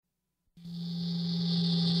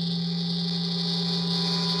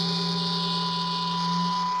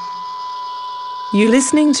You're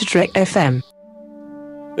listening to Trek FM.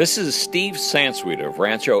 This is Steve Sansweet of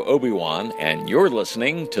Rancho Obi-Wan, and you're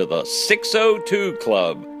listening to the 602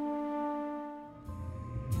 Club.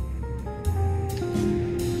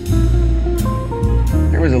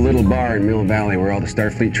 There was a little bar in Mill Valley where all the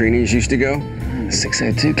Starfleet trainees used to go. The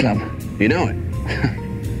 602 Club. You know it?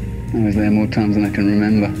 I was there more times than I can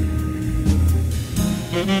remember.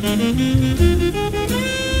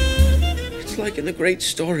 It's like in the great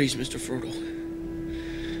stories, Mr. Frodo.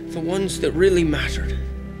 The ones that really mattered.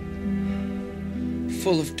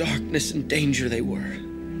 Full of darkness and danger they were.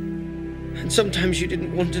 And sometimes you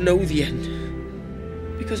didn't want to know the end.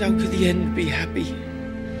 Because how could the end be happy?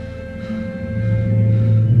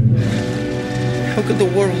 How could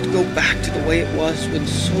the world go back to the way it was when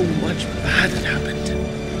so much bad had happened?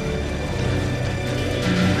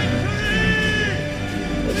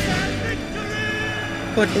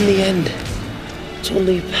 But in the end, it's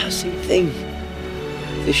only a passing thing.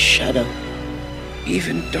 This shadow.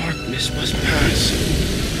 Even darkness must pass.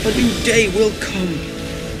 A new day will come.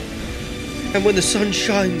 And when the sun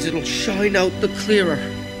shines, it'll shine out the clearer.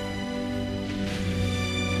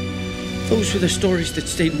 Those were the stories that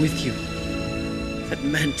stayed with you. That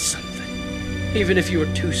meant something. Even if you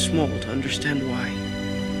were too small to understand why.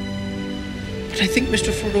 But I think,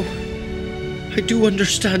 Mr. Frodo, I do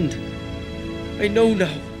understand. I know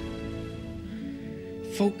now.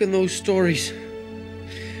 Folk in those stories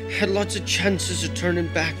had lots of chances of turning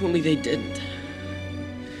back, only they didn't.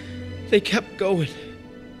 They kept going.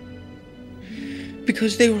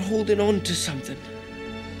 Because they were holding on to something.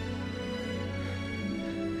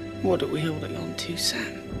 What are we holding on to,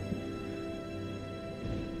 Sam?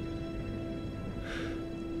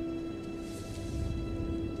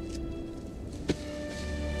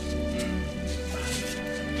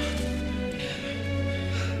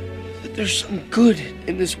 That there's some good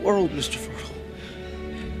in this world, Mr. Frodo.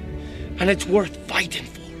 And it's worth fighting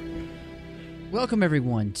for. Welcome,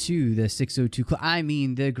 everyone, to the 602 Club. I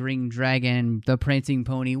mean, the Green Dragon, the Prancing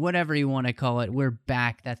Pony, whatever you want to call it. We're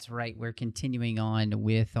back. That's right. We're continuing on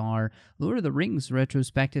with our Lord of the Rings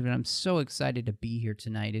retrospective, and I'm so excited to be here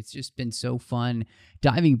tonight. It's just been so fun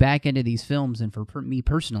diving back into these films, and for me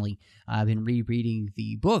personally, I've been rereading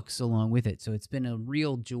the books along with it, so it's been a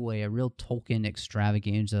real joy, a real Tolkien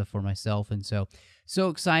extravaganza for myself, and so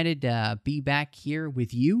excited to be back here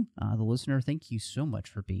with you, the listener. Thank you so much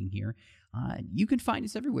for being here. You can find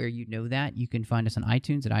us everywhere. You know that. You can find us on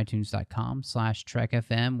iTunes at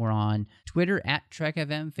itunes.com/TrekFM. We're on Twitter at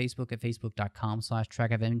TrekFM, Facebook at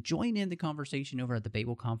Facebook.com/TrekFM. Join in the conversation over at the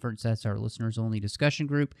Babel Conference. That's our listeners-only discussion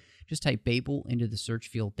group. Just type Babel into the search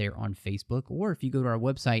field there on Facebook. Or if you go to our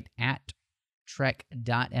website at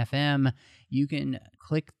Trek.fm, you can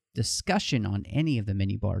click discussion on any of the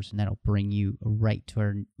mini bars, and that'll bring you right to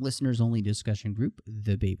our listeners-only discussion group,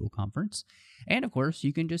 the Babel Conference. And, of course,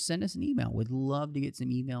 you can just send us an email. We'd love to get some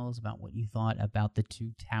emails about what you thought about the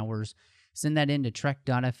Two Towers. Send that in to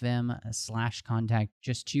trek.fm/contact.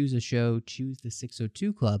 Just choose a show, choose the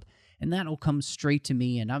 602 Club, and that'll come straight to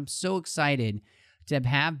me. And I'm so excited to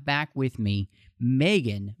have back with me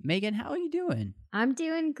Megan. Megan, how are you doing? I'm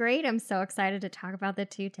doing great. I'm so excited to talk about the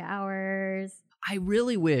Two Towers. I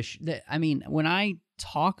really wish that, when I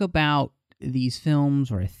talk about these films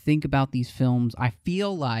or I think about these films, I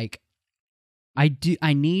feel like I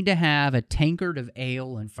need to have a tankard of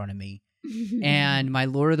ale in front of me and my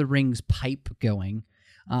Lord of the Rings pipe going.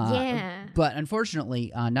 Yeah. But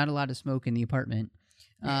unfortunately, not allowed to smoke in the apartment.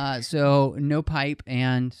 So no pipe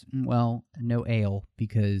and, well, no ale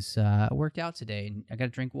because I worked out today and I got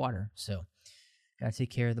to drink water. So got to take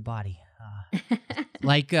care of the body.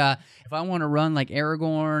 Like, if I want to run like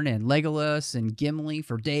Aragorn and Legolas and Gimli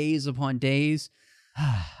for days upon days,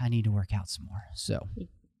 I need to work out some more. So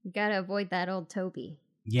you got to avoid that old Toby.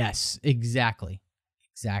 Yes, exactly.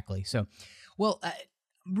 So, well,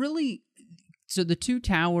 really, so the Two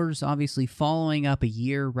Towers, obviously following up a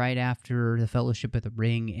year right after the Fellowship of the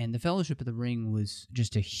Ring, and the Fellowship of the Ring was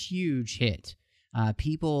just a huge hit.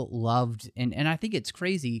 People loved, and I think it's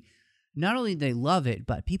crazy. Not only did they love it,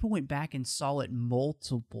 but people went back and saw it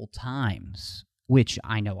multiple times, which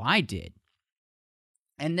I know I did.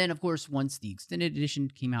 And then, of course, once the extended edition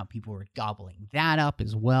came out, people were gobbling that up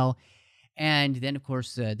as well. And then, of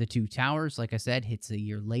course, the Two Towers, like I said, hits a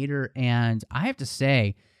year later. And I have to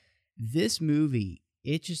say, this movie,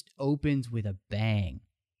 it just opens with a bang.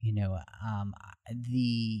 You know,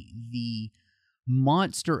 the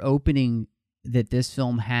monster opening that this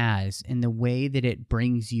film has and the way that it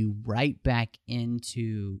brings you right back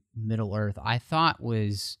into Middle Earth, I thought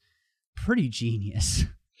was pretty genius.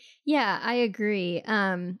 Yeah, I agree.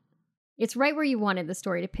 It's right where you wanted the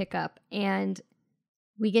story to pick up. And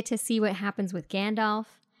We get to see what happens with Gandalf,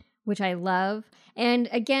 which I love. And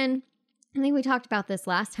again, I think we talked about this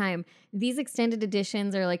last time. These extended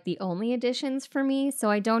editions are like the only editions for me, so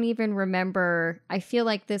I don't even remember. I feel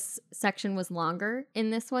like this section was longer in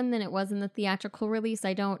this one than it was in the theatrical release.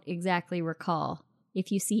 I don't exactly recall if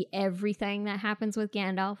you see everything that happens with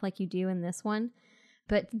Gandalf like you do in this one.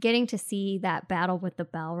 But getting to see that battle with the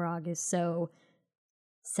Balrog is so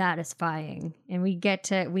satisfying. And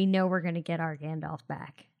we know we're going to get our Gandalf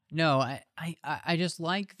back. No, I just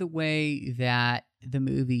like the way that the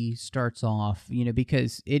movie starts off,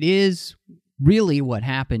 because it is really what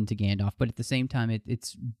happened to Gandalf, but at the same time,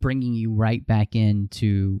 it's bringing you right back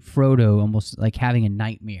into Frodo, almost like having a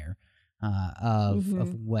nightmare of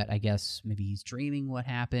what, I guess, maybe he's dreaming what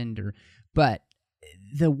happened, but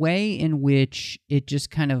the way in which it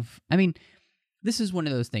just kind of, this is one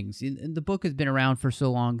of those things. The book has been around for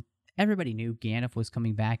so long. Everybody knew Gandalf was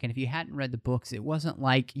coming back, and if you hadn't read the books, it wasn't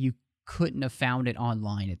like you couldn't have found it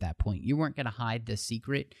online at that point. You weren't going to hide the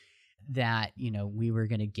secret that, we were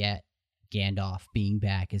going to get Gandalf being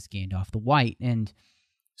back as Gandalf the White. And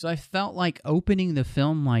so I felt like opening the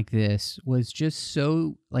film like this was just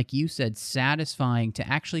so, like you said, satisfying to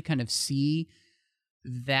actually kind of see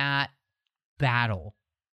that battle,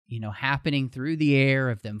 happening through the air,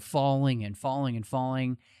 of them falling and falling and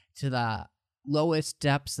falling to the lowest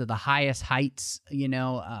depths of the highest heights.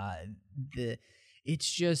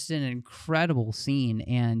 It's just an incredible scene,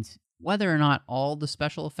 and whether or not all the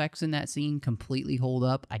special effects in that scene completely hold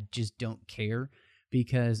up, I just don't care,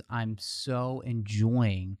 because I'm so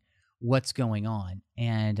enjoying what's going on,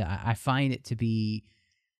 and I find it to be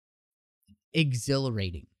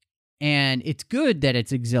exhilarating. And it's good that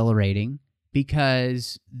it's exhilarating,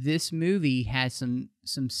 because this movie has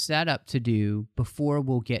some setup to do before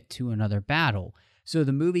we'll get to another battle. So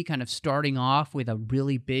the movie kind of starting off with a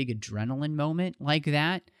really big adrenaline moment like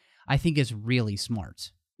that, I think is really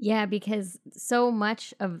smart. Yeah, because so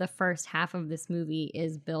much of the first half of this movie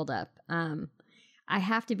is buildup. I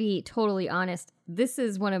have to be totally honest. This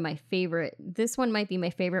is one of my favorite. This one might be my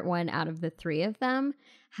favorite one out of the three of them.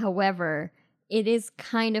 However, it is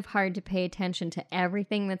kind of hard to pay attention to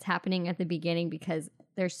everything that's happening at the beginning, because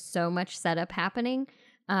there's so much setup happening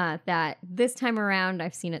that this time around,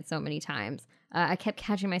 I've seen it so many times. I kept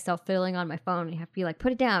catching myself fiddling on my phone, and you have to be like,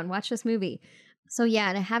 put it down, watch this movie. So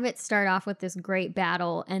yeah, to have it start off with this great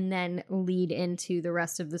battle and then lead into the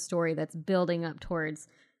rest of the story that's building up towards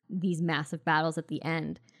these massive battles at the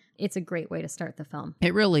end, it's a great way to start the film.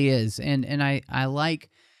 It really is. And I like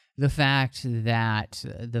the fact that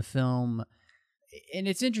the film... And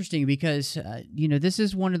it's interesting because, this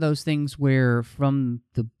is one of those things where from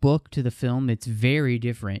the book to the film, it's very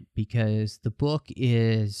different, because the book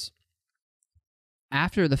is,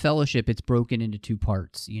 after the Fellowship, it's broken into two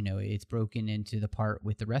parts. It's broken into the part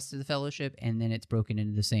with the rest of the Fellowship, and then it's broken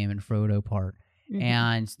into the Sam and Frodo part. Mm-hmm.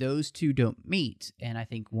 And those two don't meet. And I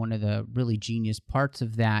think one of the really genius parts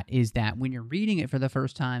of that is that when you're reading it for the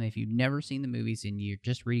first time, if you've never seen the movies and you're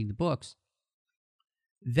just reading the books,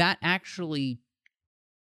 that actually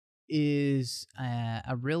is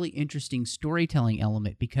a really interesting storytelling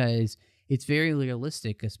element, because it's very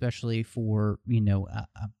realistic, especially for,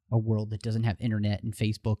 a world that doesn't have internet and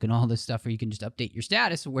Facebook and all this stuff where you can just update your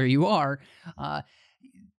status of where you are.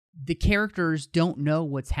 The characters don't know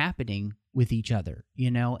what's happening with each other,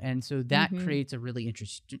 and so that creates a really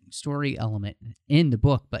interesting story element in the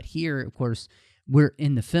book. But here, of course, we're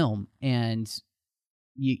in the film, and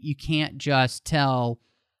you can't just tell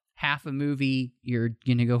half a movie you're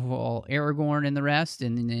gonna go for Aragorn and the rest,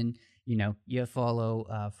 and then you follow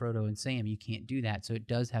Frodo and Sam. You can't do that, so it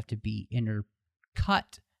does have to be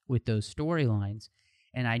intercut with those storylines.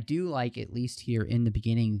 And I do like, at least here in the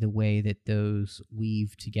beginning, the way that those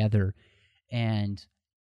weave together, and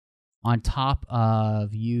on top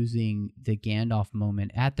of using the Gandalf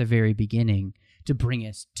moment at the very beginning to bring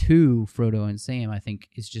us to Frodo and Sam, I think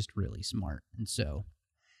is just really smart. And so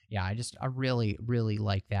yeah, I really, really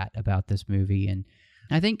like that about this movie. And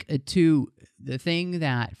I think, too, the thing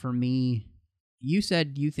that, for me, you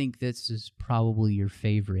said you think this is probably your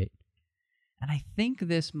favorite. And I think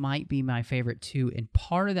this might be my favorite, too. And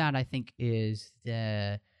part of that, I think, is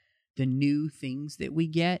the new things that we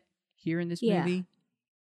get here in this movie.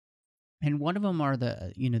 And one of them are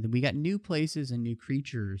we got new places and new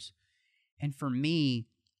creatures. And for me,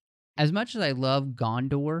 as much as I love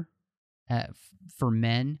Gondor, for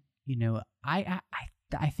men, I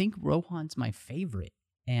think Rohan's my favorite,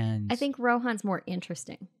 and I think Rohan's more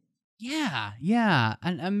interesting. Yeah,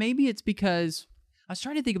 and maybe it's because I was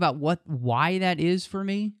trying to think about why that is for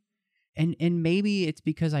me, And maybe it's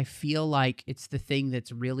because I feel like it's the thing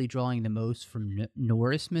that's really drawing the most from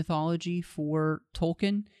Norse mythology for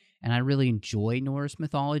Tolkien, and I really enjoy Norse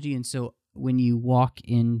mythology. And so when you walk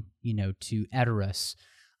in, to Edoras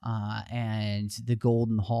and the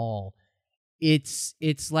Golden Hall, it's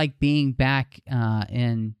like being back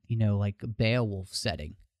in, like a Beowulf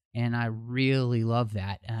setting. And I really love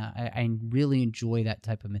that. I really enjoy that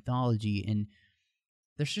type of mythology, and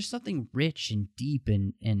there's just something rich and deep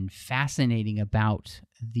and fascinating about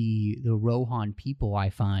the Rohan people,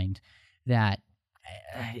 I find, that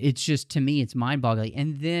it's just, to me, it's mind-boggling.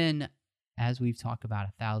 And then, as we've talked about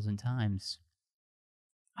 1,000 times,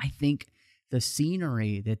 I think the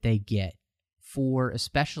scenery that they get for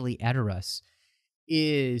especially Edoras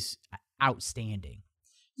is outstanding.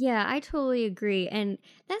 Yeah, I totally agree. And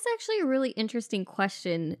that's actually a really interesting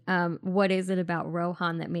question. What is it about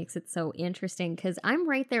Rohan that makes it so interesting? Because I'm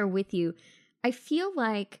right there with you. I feel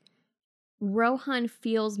like Rohan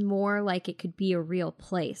feels more like it could be a real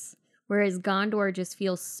place, whereas Gondor just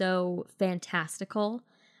feels so fantastical.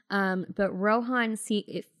 But Rohan,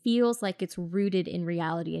 it feels like it's rooted in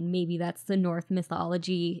reality, and maybe that's the North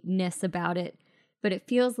mythology-ness about it. But it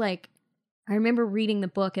feels like, I remember reading the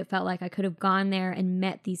book, it felt like I could have gone there and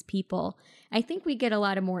met these people. I think we get a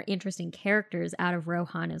lot of more interesting characters out of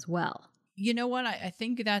Rohan as well. You know what? I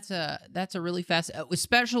think that's a really fast,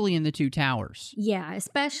 especially in the Two Towers. Yeah,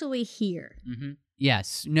 especially here. Mm-hmm.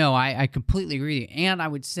 Yes. No, I completely agree. And I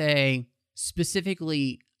would say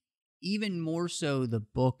specifically, even more so the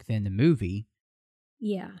book than the movie.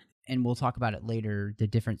 Yeah. And we'll talk about it later, the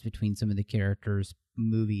difference between some of the characters,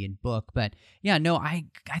 movie and book. But yeah, no, I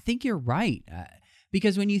think you're right.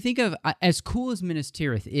 Because when you think of, as cool as Minas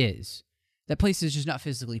Tirith is, that place is just not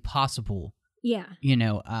physically possible. Yeah.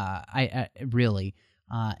 I really,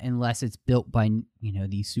 unless it's built by,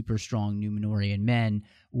 these super strong Númenórean men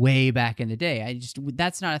way back in the day.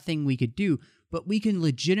 That's not a thing we could do, but we can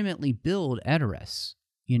legitimately build Edoras,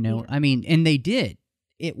 Yeah. I mean, and they did.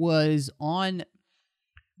 It was on,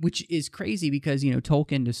 which is crazy because,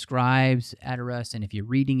 Tolkien describes Edoras, and if you're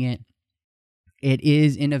reading it, it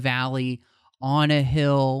is in a valley, on a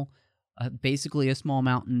hill, basically a small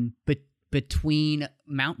mountain, but between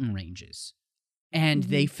mountain ranges. And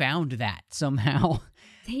they found that somehow.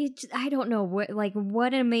 I don't know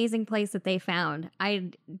what an amazing place that they found.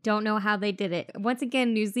 I don't know how they did it. Once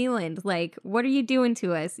again, New Zealand, what are you doing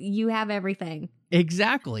to us? You have everything.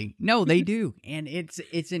 Exactly. No, they do. And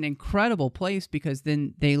it's an incredible place because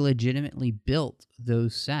then they legitimately built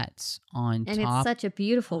those sets on top. And it's such a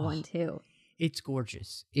beautiful one too. It's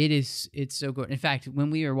gorgeous. It's so good. In fact,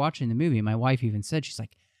 when we were watching the movie, my wife even said, she's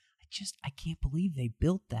like, I can't believe they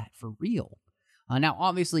built that for real. Now,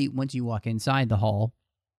 obviously, once you walk inside the hall,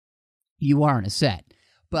 you are on a set.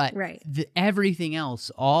 But right. Everything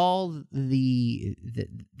else, all the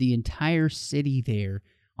entire city there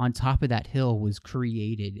on top of that hill was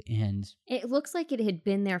created, and it looks like it had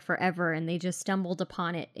been there forever, and they just stumbled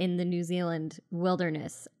upon it in the New Zealand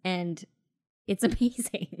wilderness, and it's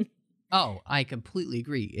amazing. Oh, I completely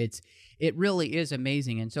agree. It really is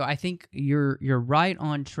amazing, and so I think you're right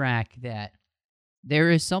on track that there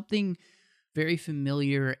is something very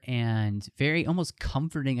familiar and very almost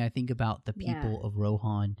comforting, I think, about the people of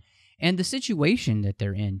Rohan and the situation that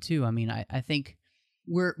they're in too. I mean, I think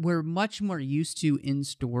we're much more used to in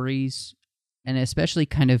stories, and especially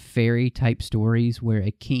kind of fairy type stories, where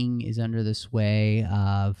a king is under the sway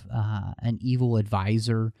of an evil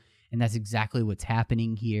advisor, and that's exactly what's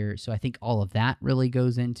happening here. So I think all of that really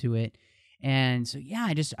goes into it, and so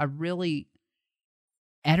yeah,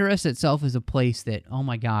 Edoras itself is a place that, oh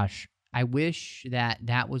my gosh, I wish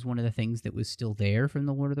that was one of the things that was still there from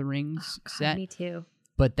the Lord of the Rings set. Me too.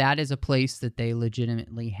 But that is a place that they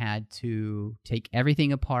legitimately had to take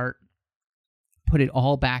everything apart, put it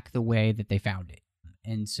all back the way that they found it.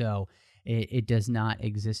 And so it does not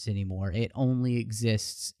exist anymore. It only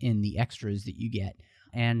exists in the extras that you get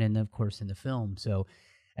and, of course, in the film. So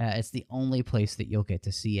it's the only place that you'll get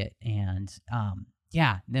to see it. And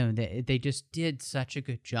they just did such a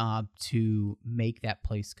good job to make that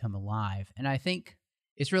place come alive. And I think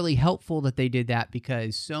it's really helpful that they did that,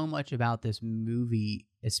 because so much about this movie,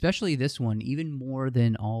 especially this one, even more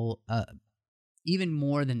than the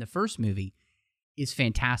first movie, is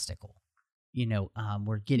fantastical.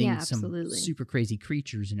 We're getting some super crazy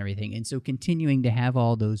creatures and everything. And so continuing to have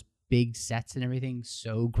all those big sets and everything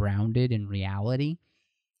so grounded in reality,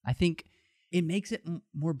 I think it makes it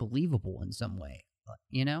more believable in some way.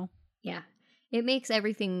 Yeah, it makes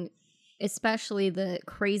everything, especially the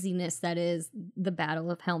craziness that is the Battle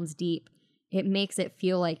of Helm's Deep, it makes it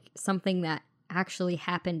feel like something that actually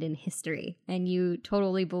happened in history. And you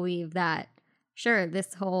totally believe that, sure,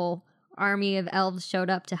 this whole army of elves showed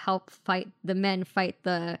up to help fight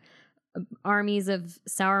the armies of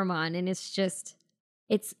Saruman. And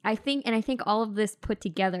I think all of this put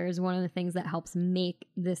together is one of the things that helps make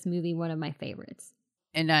this movie one of my favorites.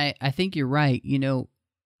 And I think you're right.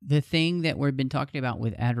 The thing that we've been talking about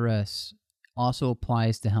with Edoras also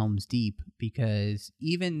applies to Helm's Deep, because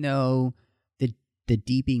even though the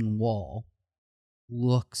deeping wall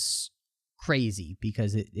looks crazy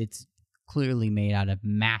because it's clearly made out of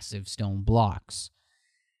massive stone blocks,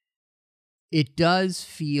 it does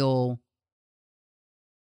feel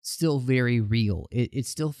still very real. It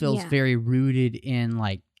still feels very rooted in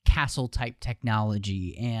like castle type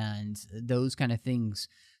technology and those kind of things.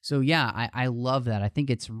 So yeah, I love that. I think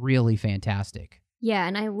it's really fantastic. Yeah,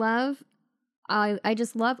 and I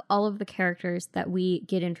just love all of the characters that we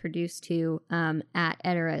get introduced to at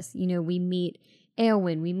Edoras. We meet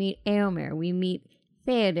Éowyn, we meet Éomer, we meet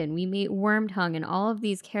Theoden, we meet Wormtongue, and all of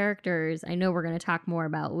these characters, I know we're going to talk more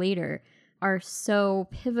about later, are so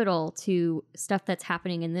pivotal to stuff that's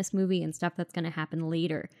happening in this movie and stuff that's going to happen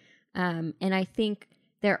later. And I think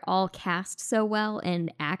they're all cast so well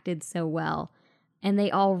and acted so well, and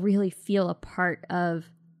they all really feel a part of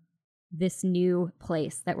this new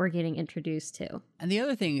place that we're getting introduced to. And the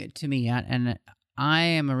other thing to me, and I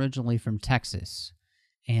am originally from Texas,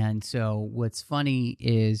 and so what's funny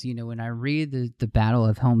is, when I read the Battle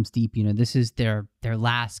of Helm's Deep, this is their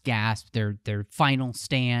last gasp, their final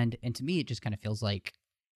stand, and to me it just kind of feels like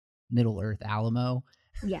Middle Earth Alamo.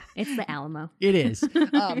 Yeah, it's the Alamo. It is.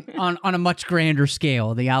 On a much grander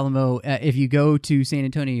scale. The Alamo, if you go to San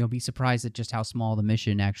Antonio, you'll be surprised at just how small the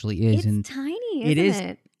mission actually is. It's tiny, isn't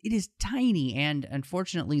it? It is tiny, and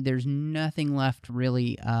unfortunately, there's nothing left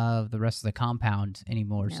really of the rest of the compound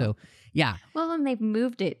anymore. No. So, yeah. Well, and they've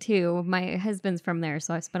moved it too. My husband's from there,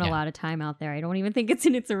 so I spent a lot of time out there. I don't even think it's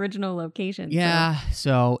in its original location. Yeah,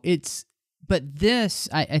 so it's... But this,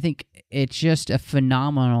 I think it's just a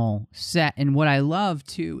phenomenal set. And what I love,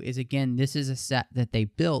 too, is, again, this is a set that they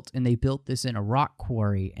built, and they built this in a rock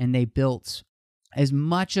quarry, and they built as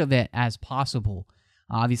much of it as possible.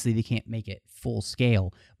 Obviously, they can't make it full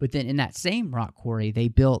scale. But then in that same rock quarry, they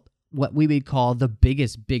built what we would call the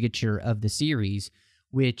biggest bigature of the series,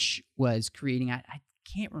 which was creating... I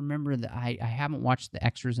can't remember I haven't watched the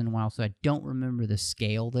extras in a while, so I don't remember the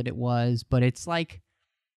scale that it was. But it's like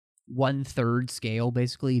 1/3 scale,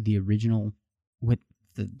 basically, the original, what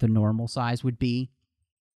the normal size would be.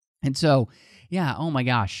 And so, yeah, oh my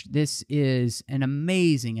gosh, this is an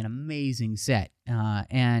amazing set,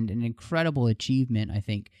 and an incredible achievement, I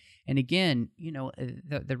think. And again,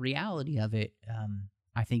 the reality of it,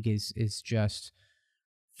 I think is just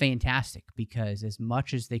fantastic, because as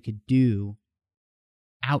much as they could do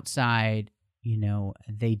outside,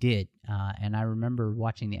 they did. And I remember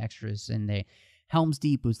watching the extras, and Helm's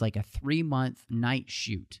Deep was like a 3-month night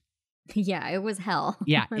shoot. Yeah, it was hell.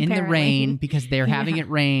 Yeah, in the rain, because they're having it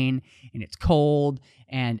rain, and it's cold,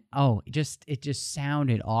 and it just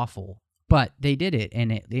sounded awful. But they did it,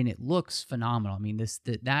 and it looks phenomenal. I mean,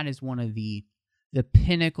 that is one of the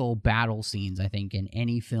pinnacle battle scenes, I think, in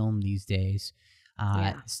any film these days.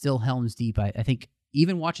 Still, Helm's Deep, I think,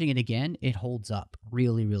 even watching it again, it holds up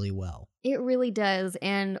really, really well. It really does.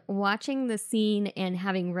 And watching the scene and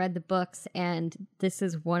having read the books, and this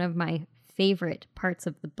is one of my favorite parts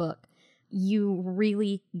of the book, you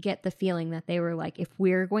really get the feeling that they were like, if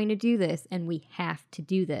we're going to do this and we have to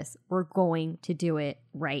do this, we're going to do it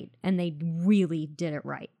right. And they really did it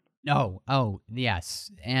right. Oh,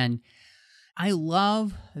 yes. And I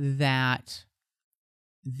love that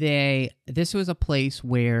this was a place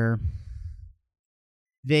where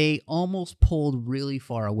they almost pulled really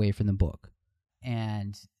far away from the book.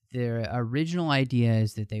 And their original idea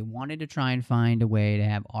is that they wanted to try and find a way to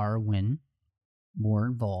have Arwen more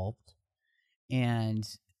involved. And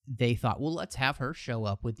they thought, well, let's have her show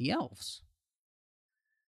up with the elves.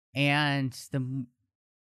 And the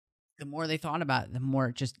more they thought about it, the more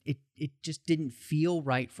it just didn't feel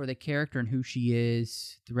right for the character and who she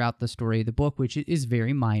is throughout the story of the book, which is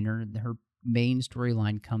very minor. Her main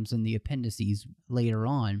storyline comes in the appendices later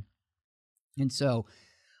on. And so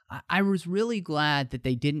I was really glad that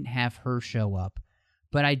they didn't have her show up.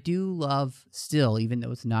 But I do love still, even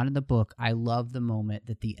though it's not in the book, I love the moment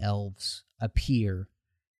that the elves appear,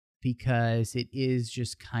 because it is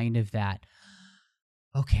just kind of that,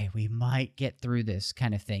 okay, we might get through this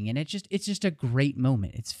kind of thing. And it's just a great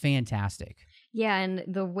moment. It's fantastic. Yeah, and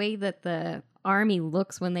the way that the army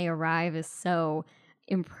looks when they arrive is so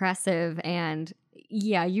impressive, and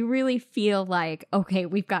yeah, you really feel like, okay,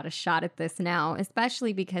 we've got a shot at this now,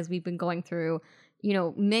 especially because we've been going through,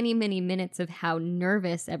 many, many minutes of how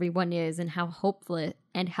nervous everyone is and how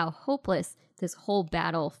hopeless this whole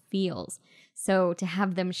battle feels. So to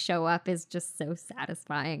have them show up is just so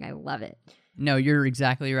satisfying. I love it. No, you're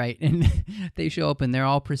exactly right. And they show up and they're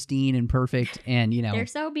all pristine and perfect, and they're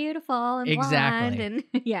so beautiful and exactly. blonde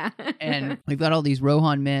and yeah. And we've got all these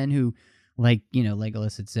Rohan men who, like,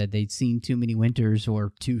 Legolas had said, they'd seen too many winters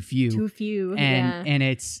or too few. Too few, and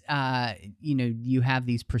it's you have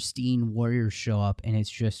these pristine warriors show up, and it's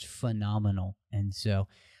just phenomenal. And so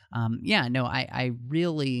I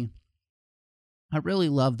really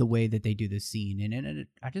love the way that they do this scene, and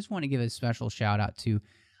I just want to give a special shout out to,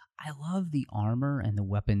 I love the armor and the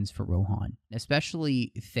weapons for Rohan,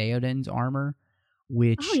 especially Theoden's armor,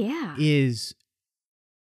 which is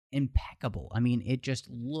impeccable. I mean, it just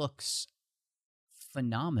looks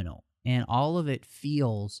phenomenal, and all of it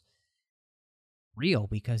feels real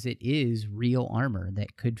because it is real armor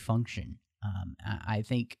that could function. I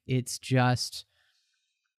think it's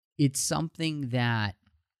something that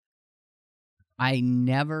I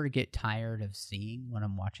never get tired of seeing when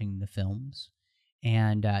I'm watching the films.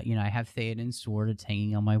 And, I have Theoden's sword. It's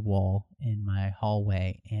hanging on my wall in my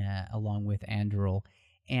hallway, along with Anduril.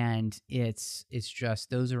 And it's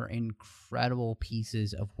just, those are incredible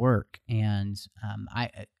pieces of work. And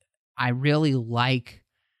I really like,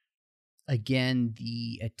 again,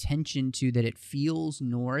 the attention to that it feels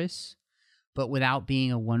Norse, but without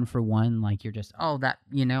being a one-for-one, like you're just,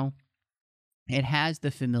 it has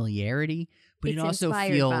the familiarity, but it also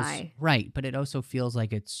feels, right, but it also feels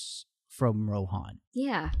like it's from Rohan.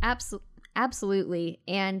 Yeah, absolutely.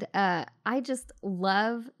 And I just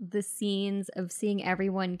love the scenes of seeing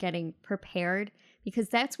everyone getting prepared, because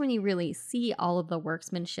that's when you really see all of the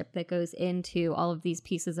workmanship that goes into all of these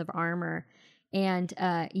pieces of armor. And,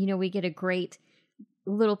 we get a great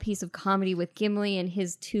little piece of comedy with Gimli and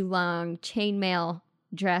his too long chainmail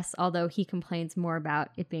dress, although he complains more about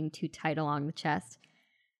it being too tight along the chest.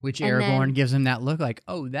 Which Aragorn gives him that look like,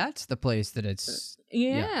 oh, that's the place that it's...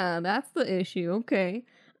 Yeah, that's the issue. Okay.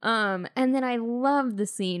 And then I love the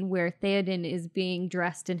scene where Theoden is being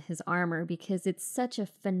dressed in his armor, because it's such a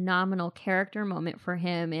phenomenal character moment for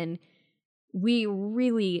him. And we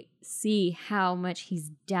really see how much he's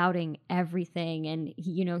doubting everything. And,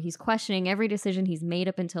 he's questioning every decision he's made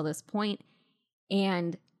up until this point.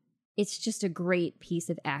 And it's just a great piece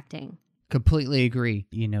of acting. Completely agree.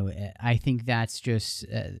 I think that's just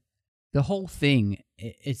the whole thing.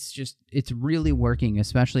 It's really working,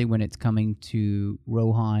 especially when it's coming to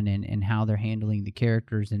Rohan and how they're handling the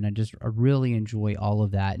characters. And I really enjoy all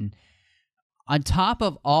of that. And on top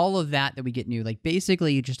of all of that we get new, like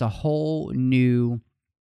basically just a whole new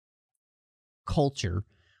culture.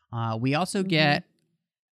 We also get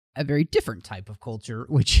a very different type of culture,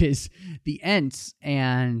 which is the Ents.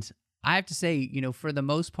 And I have to say, for the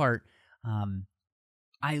most part,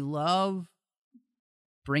 I love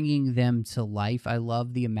bringing them to life. I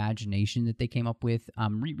love the imagination that they came up with.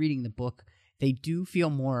 Rereading the book, they do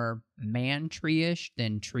feel more man-tree-ish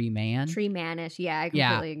than tree-man. Tree-man-ish, yeah, I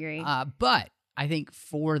completely agree. But I think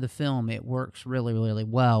for the film, it works really, really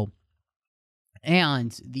well.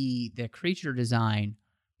 And the creature design,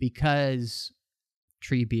 because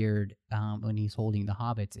Treebeard, when he's holding the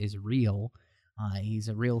hobbits, is real, he's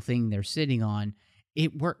a real thing they're sitting on,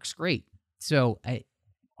 it works great. So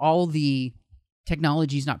all the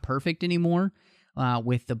technology is not perfect anymore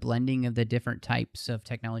with the blending of the different types of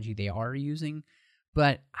technology they are using.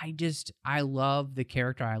 But I love the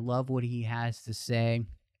character. I love what he has to say.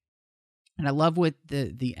 And I love what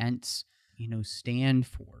the Ents, stand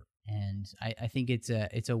for. And I think it's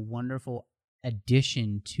a wonderful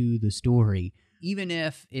addition to the story, even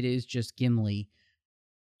if it is just Gimli's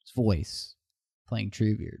voice playing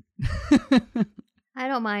Treebeard. I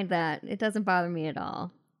don't mind that. It doesn't bother me at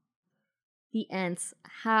all. The Ents.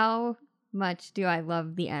 How much do I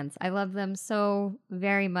love the Ents? I love them so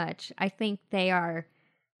very much. I think they are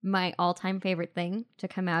my all-time favorite thing to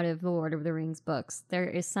come out of the Lord of the Rings books. There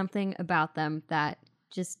is something about them that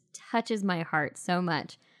just touches my heart so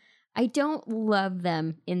much. I don't love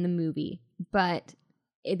them in the movie, but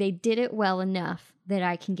they did it well enough that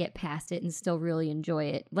I can get past it and still really enjoy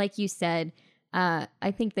it. Like you said,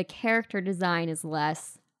 I think the character design is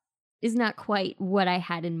not quite what I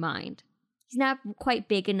had in mind. He's not quite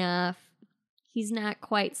big enough. He's not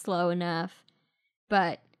quite slow enough.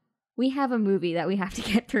 But we have a movie that we have to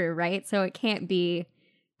get through, right? So it can't be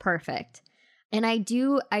perfect. And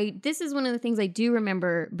this is one of the things I do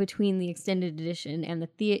remember between the extended edition and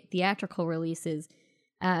the theatrical releases.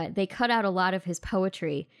 They cut out a lot of his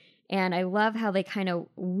poetry. And I love how they kind of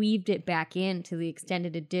weaved it back into the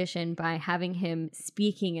extended edition by having him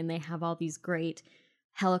speaking, and they have all these great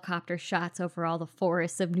helicopter shots over all the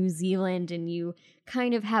forests of New Zealand, and you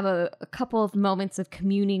kind of have a couple of moments of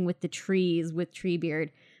communing with the trees with Treebeard.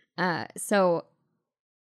 So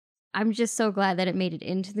I'm just so glad that it made it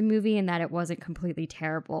into the movie and that it wasn't completely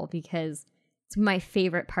terrible, because it's my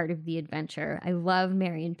favorite part of the adventure. I love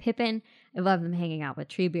Merry and Pippin. I love them hanging out with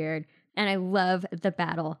Treebeard, and I love the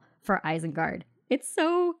battle for Isengard. It's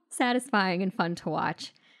so satisfying and fun to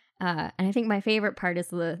watch. And I think my favorite part is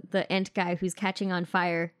the Ent guy who's catching on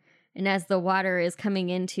fire. And as the water is coming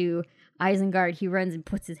into Isengard, he runs and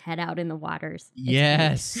puts his head out in the waters.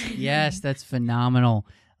 Yes, yes, that's phenomenal.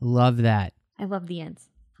 Love that. I love the Ents.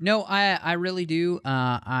 No, I really do.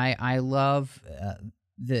 I love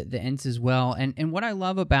the Ents as well. And what I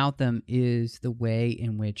love about them is the way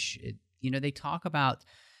in which, they talk about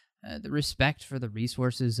the respect for the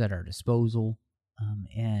resources at our disposal.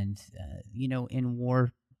 In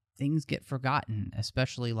war, things get forgotten,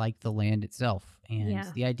 especially like the land itself. And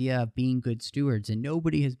the idea of being good stewards. And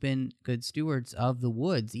nobody has been good stewards of the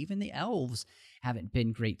woods. Even the elves haven't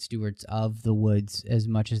been great stewards of the woods as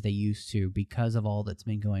much as they used to because of all that's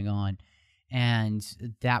been going on. And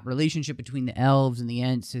that relationship between the elves and the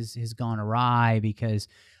Ents has gone awry because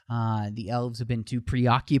the elves have been too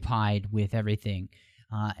preoccupied with everything.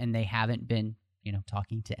 And they haven't been,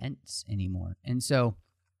 talking to Ents anymore. And so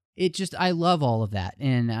I love all of that.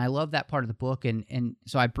 And I love that part of the book. And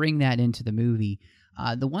so I bring that into the movie.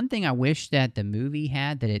 The one thing I wish that the movie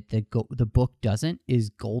had that the book doesn't is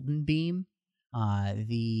Golden Beam.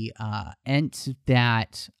 The Ents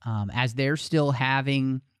that, as they're still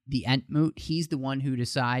having the Entmoot, he's the one who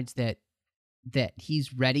decides that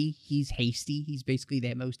he's ready. He's hasty. He's basically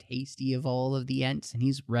the most hasty of all of the Ents, and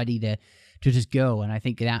he's ready to just go. And I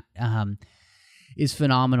think that is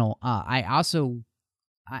phenomenal.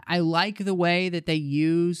 I like the way that they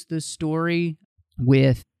use the story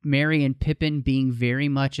with Merry and Pippin being very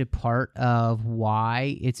much a part of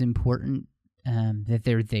why it's important that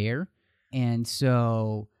they're there. And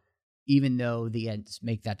so even though the Ents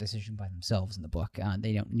make that decision by themselves in the book,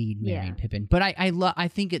 they don't need Merry and Pippin. But I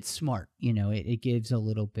think it's smart. It gives a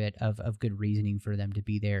little bit of good reasoning for them to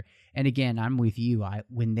be there. And again, I'm with you.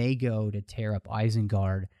 When they go to tear up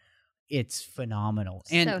Isengard, it's phenomenal.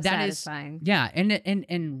 And so that satisfying.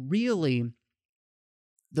 And really,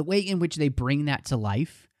 the way in which they bring that to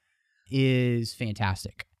life is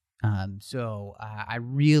fantastic. So I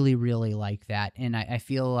really, really like that. And I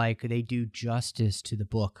feel like they do justice to the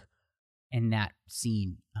book in that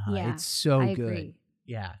scene. It's so I good. Agree.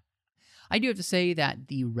 Yeah. I do have to say that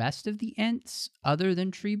the rest of the Ents, other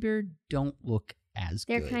than Treebeard, don't look as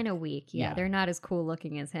They're good. kind of weak. Yeah, they're not as cool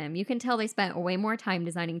looking as him. You can tell they spent way more time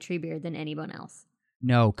designing Treebeard than anyone else.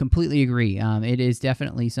 No, completely agree. It is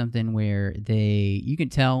definitely something where you can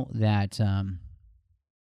tell that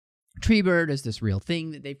Treebeard is this real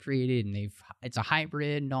thing that they've created, and it's a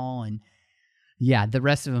hybrid and all, and the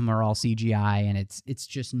rest of them are all CGI, and it's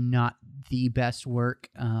just not the best work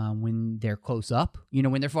when they're close up.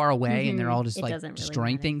 When they're far away and they're all just like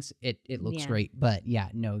destroying things, it looks great. But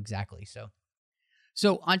no, exactly.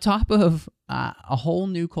 So on top of a whole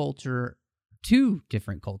new culture, two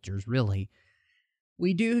different cultures really,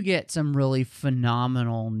 we do get some really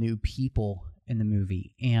phenomenal new people in the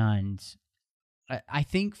movie, and I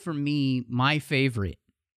think for me, my favorite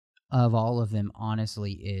of all of them,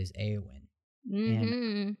 honestly, is Eowyn. Mm-hmm.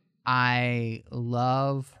 And I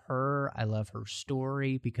love her. I love her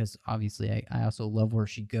story because obviously I also love where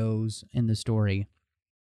she goes in the story.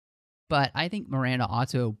 But I think Miranda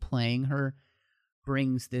Otto playing her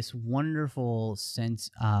brings this wonderful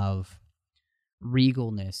sense of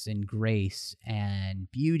regalness and grace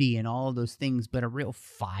and beauty and all of those things, but a real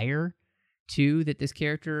fire too that this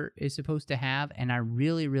character is supposed to have. And I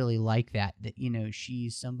really, really like that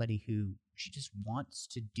she's somebody who she just wants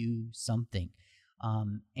to do something.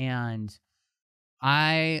 And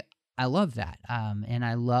I love that. And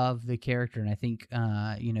I love the character. And I think,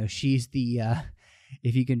 she's the,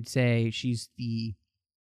 if you can say, she's the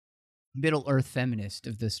Middle Earth feminist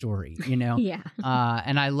of the story, Yeah.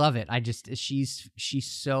 And I love it. She's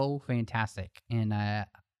so fantastic. And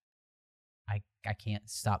I can't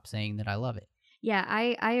stop saying that I love it. Yeah,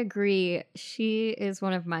 I agree. She is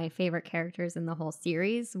one of my favorite characters in the whole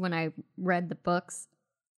series. When I read the books,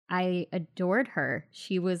 I adored her.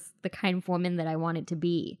 She was the kind of woman that I wanted to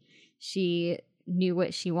be. She knew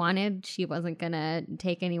what she wanted. She wasn't going to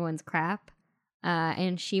take anyone's crap.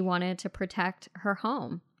 And she wanted to protect her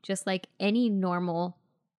home, just like any normal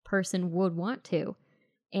person would want to.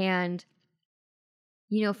 And,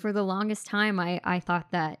 for the longest time, I thought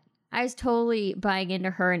that I was totally buying into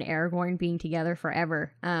her and Aragorn being together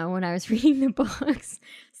forever when I was reading the books.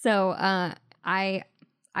 So I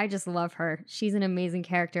just love her. She's an amazing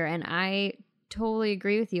character, and I totally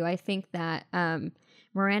agree with you. I think that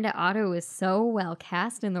Miranda Otto is so well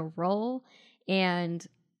cast in the role, and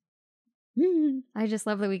I just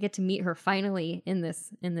love that we get to meet her finally in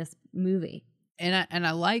this movie. And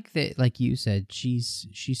I like that, like you said, she's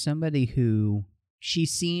somebody who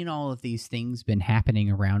she's seen all of these things been happening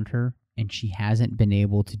around her, and she hasn't been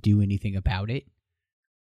able to do anything about it.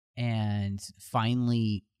 And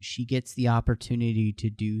finally, she gets the opportunity to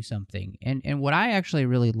do something. And what I actually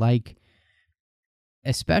really like,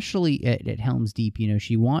 especially at Helm's Deep,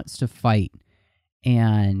 she wants to fight,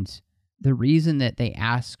 and the reason that they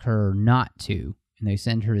ask her not to, and they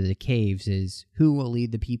send her to the caves, is who will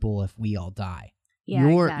lead the people if we all die? Yeah,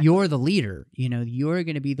 exactly. You're the leader. You're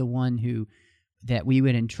going to be the one that we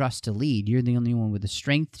would entrust to lead. You're the only one with the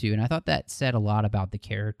strength to. And I thought that said a lot about the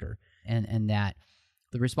character, and that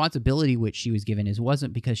the responsibility which she was given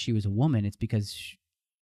wasn't because she was a woman. It's because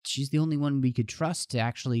she's the only one we could trust to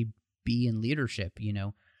actually be in leadership,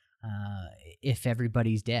 if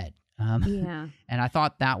everybody's dead. Yeah. And I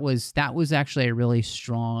thought that was actually a really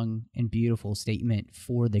strong and beautiful statement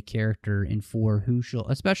for the character and for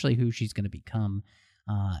especially who she's going to become.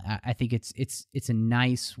 I think it's a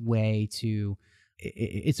nice way to.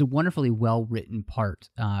 It's a wonderfully well written part,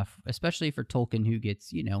 especially for Tolkien, who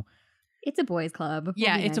gets It's a boys' club.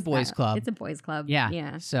 Yeah, it's a boys' club. It's a boys' club. Yeah.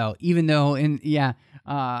 Yeah. So even though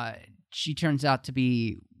she turns out to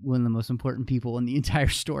be one of the most important people in the entire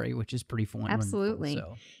story, which is pretty fun. Absolutely.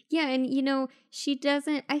 So. Yeah, and she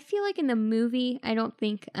doesn't. I feel like in the movie, I don't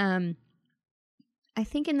think. I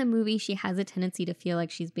think in the movie she has a tendency to feel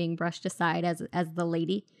like she's being brushed aside as the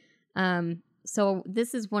lady. So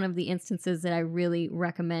this is one of the instances that I really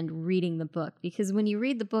recommend reading the book, because when you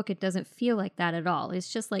read the book, it doesn't feel like that at all.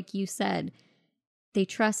 It's just like you said, they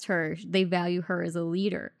trust her, they value her as a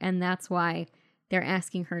leader, and that's why they're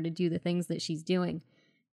asking her to do the things that she's doing.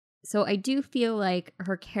 So I do feel like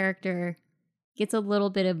her character gets a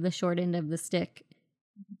little bit of the short end of the stick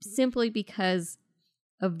simply because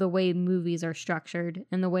of the way movies are structured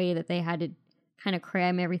and the way that they had to kind of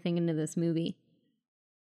cram everything into this movie.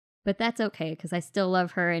 But that's okay, because I still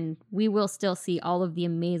love her, and we will still see all of the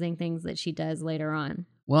amazing things that she does later on.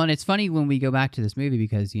 Well, and it's funny when we go back to this movie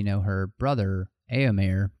because, her brother,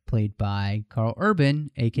 Éomer, played by Karl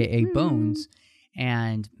Urban, a.k.a. Bones,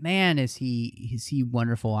 and man, is he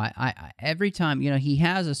wonderful. I every time, he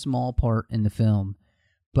has a small part in the film,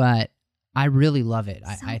 but I really love it.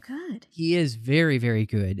 Good. He is very, very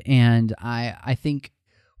good, and I think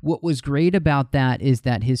what was great about that is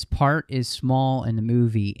that his part is small in the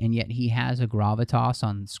movie, and yet he has a gravitas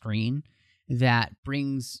on screen that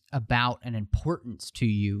brings about an importance to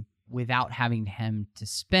you without having him to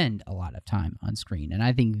spend a lot of time on screen. And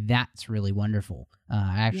I think that's really wonderful.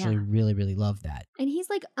 I actually really, really love that. And he's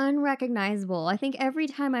like unrecognizable. I think every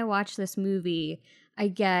time I watch this movie, I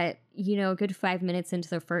get, a good 5 minutes into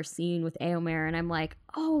the first scene with Éomer, and I'm like,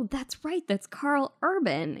 oh, that's right, that's Karl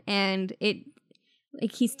Urban. And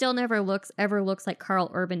he still never ever looks like Karl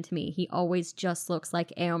Urban to me. He always just looks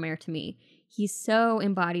like Éomer to me. He so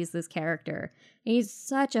embodies this character. And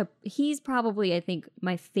he's probably, I think,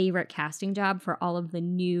 my favorite casting job for all of the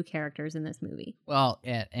new characters in this movie. Well,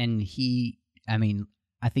 and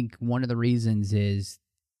I think one of the reasons is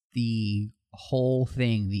the whole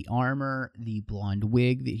thing, the armor, the blonde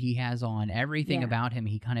wig that he has on, everything about him,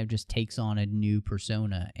 he kind of just takes on a new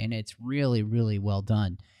persona, and it's really, really well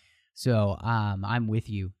done. So I'm with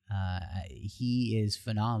you. He is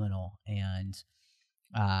phenomenal, and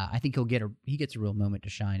I think he gets a real moment to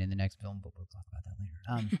shine in the next film, but we'll talk about that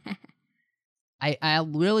later. I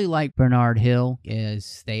really like Bernard Hill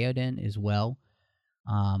as Theoden as well.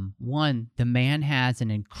 The man has an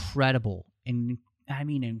incredible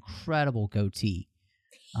goatee.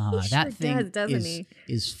 That thing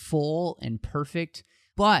is full and perfect.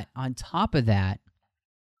 But on top of that,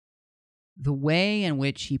 the way in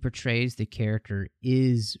which he portrays the character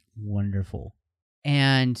is wonderful.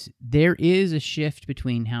 And there is a shift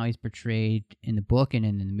between how he's portrayed in the book and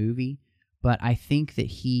in the movie, but I think that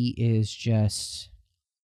he is just,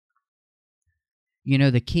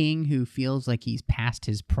 the king who feels like he's past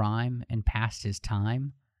his prime and past his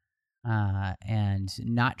time, and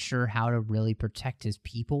not sure how to really protect his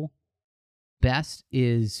people best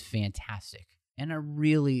is fantastic. And I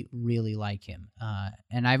really, really like him.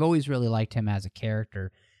 And I've always really liked him as a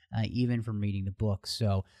character, even from reading the book.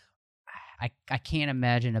 So I can't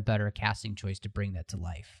imagine a better casting choice to bring that to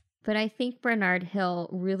life. But I think Bernard Hill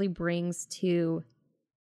really brings to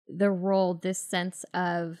the role this sense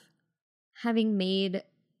of having made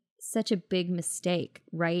such a big mistake,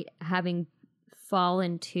 right? Having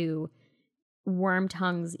fallen to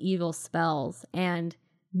Wormtongue's evil spells and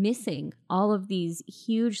missing all of these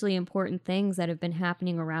hugely important things that have been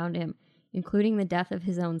happening around him, including the death of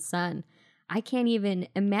his own son. I can't even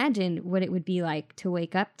imagine what it would be like to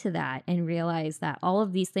wake up to that and realize that all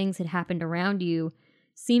of these things had happened around you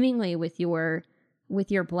seemingly with your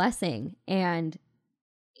blessing, and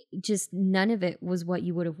just none of it was what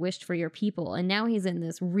you would have wished for your people. And now he's in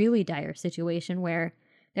this really dire situation where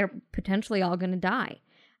they're potentially all going to die.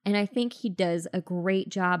 And I think he does a great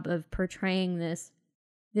job of portraying this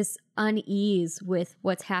unease with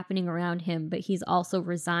what's happening around him, but he's also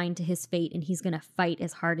resigned to his fate, and he's going to fight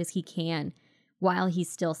as hard as he can while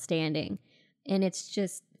he's still standing. And it's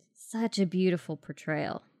just such a beautiful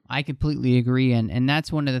portrayal. I completely agree, and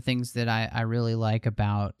that's one of the things that I really like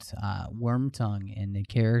about Wormtongue and the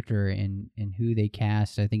character and who they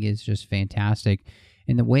cast. I think is just fantastic,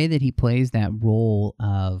 and the way that he plays that role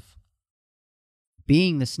of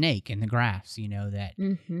being the snake in the grass,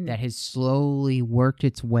 that has slowly worked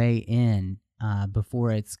its way in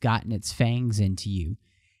before it's gotten its fangs into you,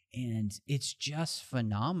 and it's just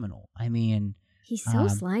phenomenal. I mean, he's so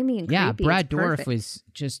slimy and creepy. Yeah, Brad Dourif was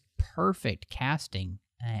just perfect casting.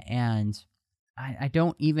 And I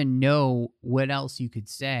don't even know what else you could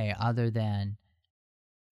say other than,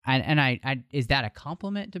 I is that a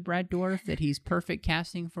compliment to Brad Dourif that he's perfect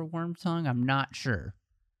casting for Wormtongue? I'm not sure.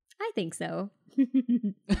 I think so.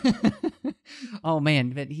 Oh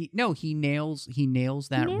man, but he nails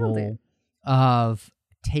that role of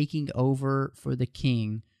taking over for the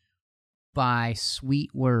king by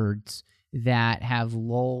sweet words that have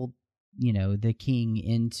lulled, the king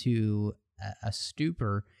into a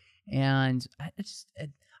stupor. And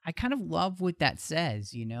I kind of love what that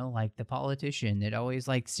says, like the politician that always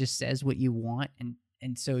just says what you want,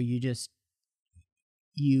 and so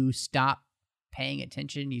you stop paying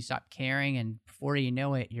attention, you stop caring, and before you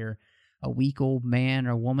know it, you're a weak old man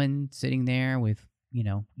or woman sitting there with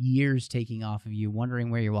years taking off of you, wondering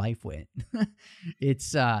where your life went.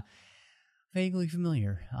 It's vaguely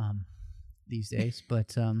familiar these days,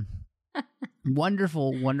 but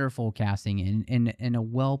wonderful casting and a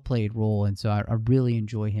well-played role, and so I really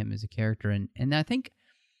enjoy him as a character. And I think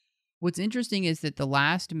what's interesting is that the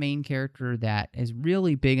last main character that is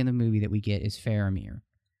really big in the movie that we get is Faramir.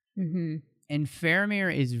 Mm-hmm. And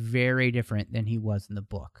Faramir is very different than he was in the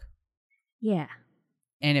book. Yeah.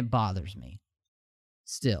 And it bothers me.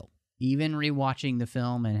 Still, even rewatching the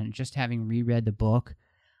film and just having reread the book,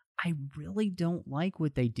 I really don't like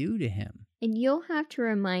what they do to him. And you'll have to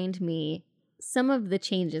remind me some of the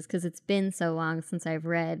changes, because it's been so long since I've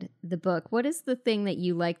read the book. What is the thing that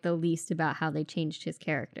you like the least about how they changed his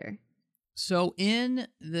character? So in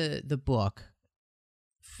the book,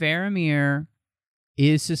 Faramir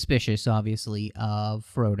is suspicious, obviously, of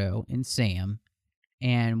Frodo and Sam.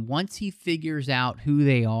 And once he figures out who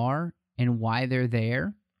they are and why they're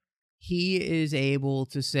there, he is able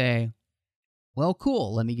to say, well,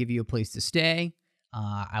 cool, let me give you a place to stay.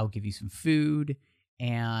 I'll give you some food,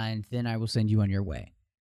 and then I will send you on your way.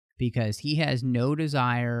 Because he has no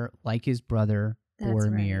desire, like his brother,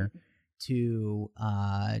 Boromir, to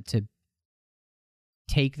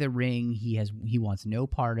take the ring. He wants no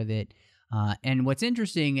part of it. And what's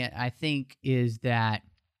interesting, I think, is that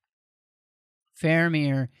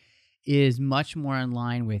Faramir is much more in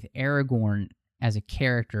line with Aragorn as a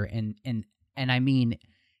character, and I mean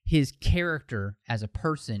his character as a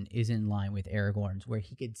person is in line with Aragorn's, where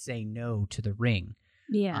he could say no to the ring.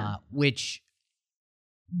 Yeah. Which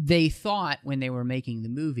they thought when they were making the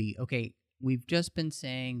movie, okay, we've just been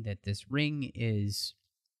saying that this ring is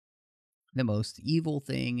the most evil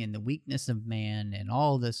thing and the weakness of man and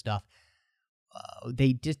all this stuff.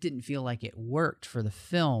 They just didn't feel like it worked for the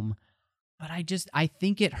film. But I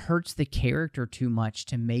think it hurts the character too much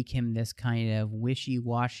to make him this kind of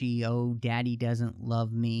wishy-washy, oh, daddy doesn't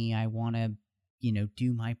love me, I want to,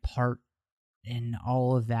 do my part and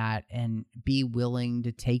all of that, and be willing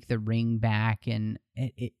to take the ring back. And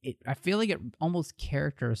I feel like it almost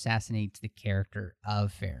character assassinates the character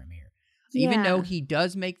of Faramir. Yeah. Even though he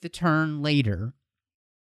does make the turn later,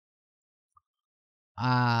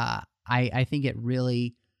 I think it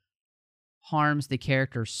really harms the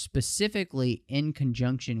character, specifically in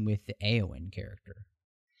conjunction with the Eowyn character.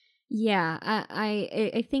 Yeah,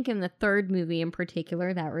 I think in the third movie in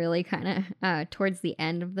particular, that really kind of, towards the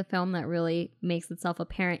end of the film, that really makes itself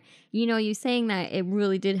apparent. You saying that, it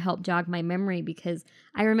really did help jog my memory, because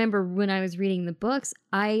I remember when I was reading the books,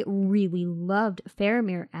 I really loved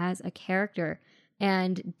Faramir as a character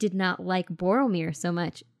and did not like Boromir so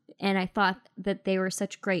much. And I thought that they were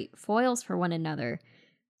such great foils for one another.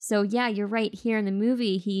 So yeah, you're right. Here in the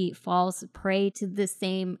movie, he falls prey to the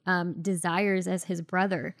same desires as his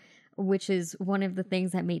brother, which is one of the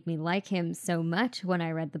things that made me like him so much when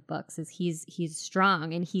I read the books. Is he's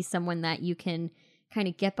strong, and he's someone that you can kind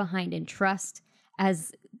of get behind and trust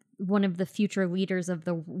as one of the future leaders of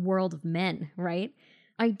the world of men, right?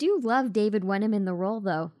 I do love David Wenham in the role,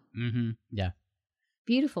 though. Mm-hmm. Yeah.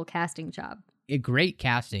 Beautiful casting job. A great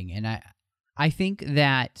casting. And I think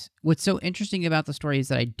that what's so interesting about the story is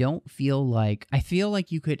that I feel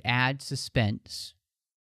like you could add suspense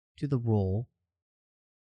to the role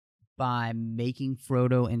by making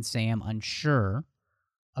Frodo and Sam unsure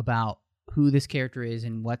about who this character is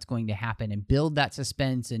and what's going to happen, and build that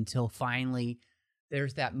suspense until finally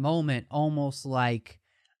there's that moment, almost like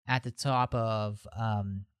at the top of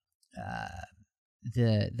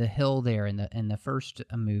the hill there in the first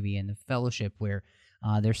movie, in the Fellowship, where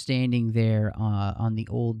they're standing there on the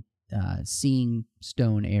old seeing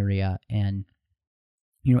stone area, and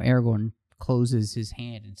Aragorn closes his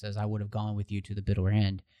hand and says, "I would have gone with you to the bitter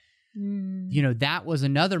end." That was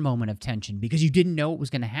another moment of tension because you didn't know what was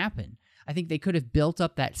going to happen. I think they could have built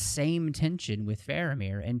up that same tension with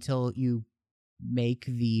Faramir until you make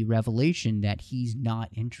the revelation that he's not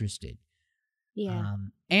interested. Yeah.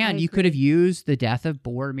 And you could have used the death of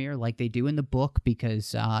Boromir like they do in the book,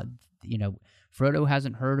 because Frodo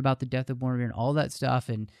hasn't heard about the death of Boromir and all that stuff,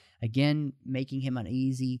 and again, making him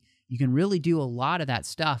uneasy. You can really do a lot of that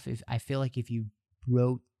stuff if you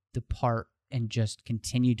wrote the part and just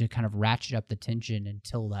continued to kind of ratchet up the tension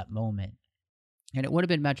until that moment. And it would have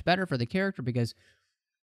been much better for the character, because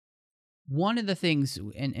one of the things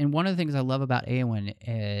I love about Eowyn,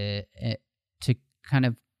 to kind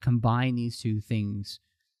of combine these two things,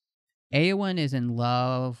 Eowyn is in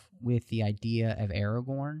love with the idea of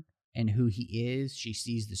Aragorn and who he is. She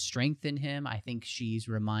sees the strength in him. I think she's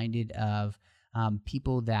reminded of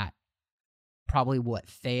people that probably what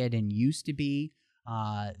Theoden used to be.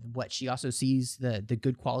 What she also sees the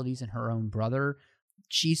good qualities in her own brother.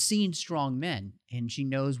 She's seen strong men, and she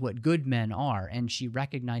knows what good men are, and she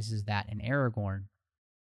recognizes that in Aragorn.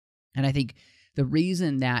 And I think the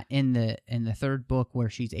reason that in the third book, where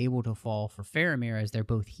she's able to fall for Faramir as they're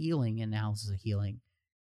both healing in the Houses of Healing,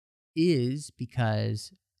 is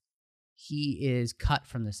because he is cut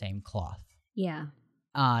from the same cloth. Yeah.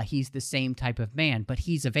 He's the same type of man, but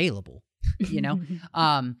he's available,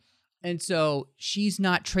 And so she's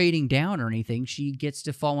not trading down or anything. She gets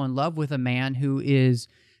to fall in love with a man who is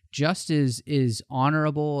just as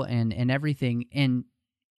honorable and everything, and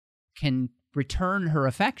can return her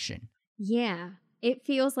affection. Yeah. It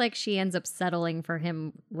feels like she ends up settling for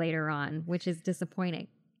him later on, which is disappointing.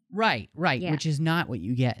 Right. Yeah. Which is not what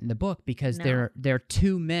you get in the book, because they're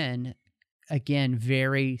two men, again,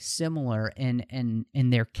 very similar in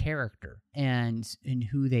their character and in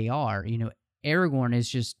who they are. Aragorn is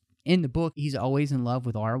just, in the book, he's always in love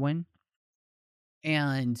with Arwen,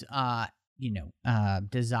 and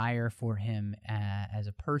desire for him as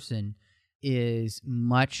a person is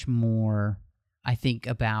much more, I think,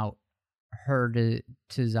 about her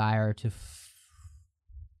desire to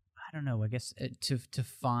to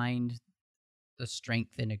find the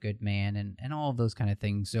strength in a good man and all of those kind of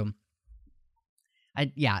things. So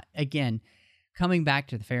again, coming back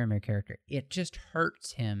to the Faramir character, it just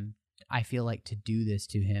hurts him, I feel like, to do this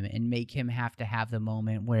to him and make him have to have the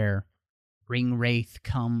moment where Ringwraith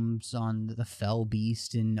comes on the fell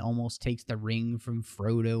beast and almost takes the ring from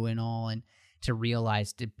Frodo and all, and to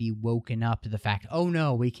realize, to be woken up to the fact, oh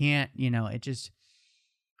no, we can't, it just...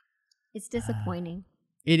 It's disappointing.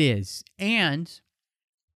 It is. And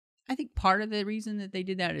I think part of the reason that they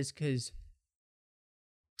did that is because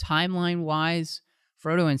timeline-wise,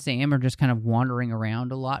 Frodo and Sam are just kind of wandering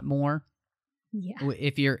around a lot more. Yeah.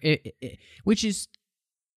 Which is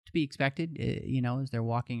to be expected, as they're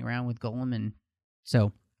walking around with Gollum. And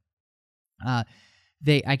so I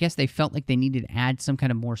guess they felt like they needed to add some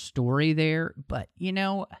kind of more story there. But,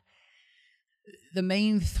 the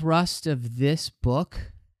main thrust of this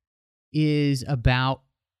book is about,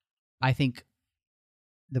 I think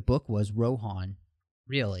the book was Rohan,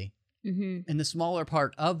 really. Mm-hmm. And the smaller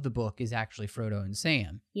part of the book is actually Frodo and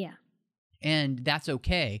Sam. Yeah. And that's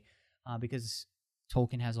okay, because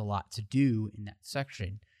Tolkien has a lot to do in that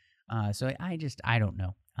section. So I don't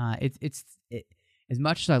know. It's as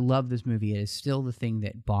much as I love this movie, it is still the thing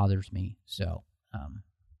that bothers me. So,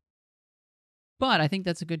 but I think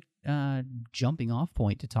that's a good jumping off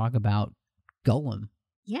point to talk about Gollum.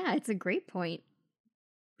 Yeah, it's a great point,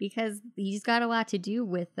 because he's got a lot to do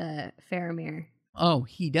with Faramir. Oh,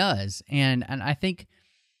 he does. And I think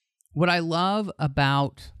what I love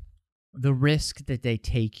about the risk that they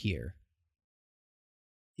take here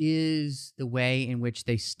is the way in which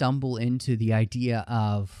they stumble into the idea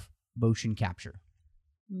of motion capture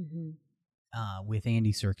with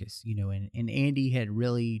Andy Serkis, and Andy had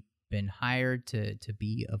really been hired to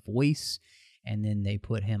be a voice, and then they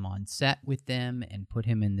put him on set with them and put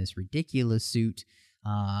him in this ridiculous suit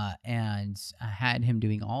and had him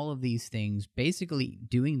doing all of these things, basically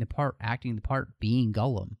doing the part, acting the part, being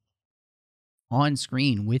Gollum on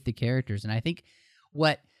screen with the characters. And I think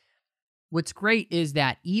what's great is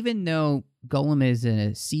that even though Gollum is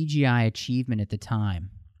a CGI achievement at the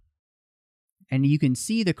time, and you can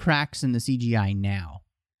see the cracks in the CGI now.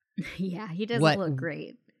 Yeah, he doesn't look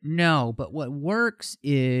great. No, but what works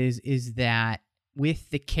is that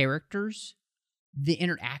with the characters, the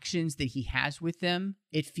interactions that he has with them,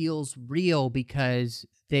 it feels real because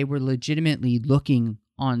they were legitimately looking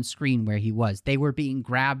on screen where he was. They were being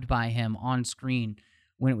grabbed by him on screen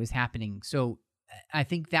when it was happening. So I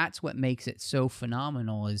think that's what makes it so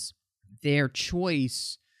phenomenal, is their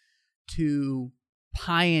choice to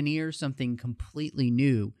pioneer something completely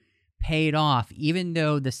new paid off, even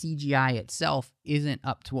though the CGI itself isn't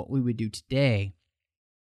up to what we would do today.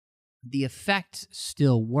 The effect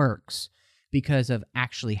still works because of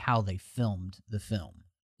actually how they filmed the film.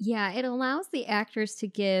 Yeah, it allows the actors to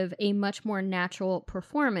give a much more natural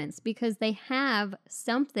performance because they have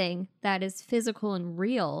something that is physical and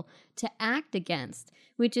real to act against,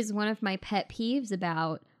 which is one of my pet peeves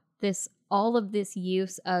about all of this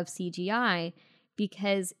use of CGI,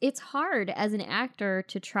 because it's hard as an actor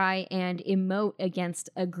to try and emote against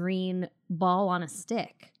a green ball on a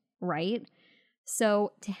stick, right?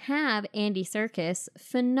 So to have Andy Serkis,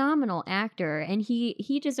 phenomenal actor, and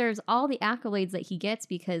he deserves all the accolades that he gets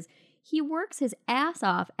because he works his ass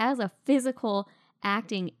off as a physical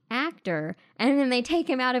acting actor, and then they take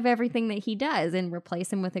him out of everything that he does and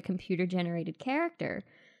replace him with a computer-generated character.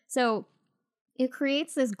 So it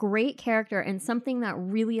creates this great character and something that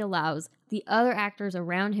really allows the other actors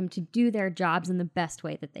around him to do their jobs in the best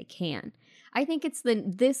way that they can. I think it's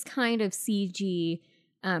this kind of CG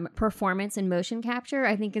performance and motion capture,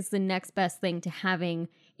 I think, is the next best thing to having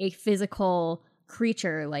a physical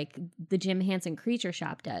creature like the Jim Henson Creature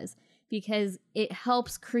Shop does, because it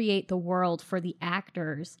helps create the world for the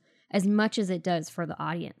actors as much as it does for the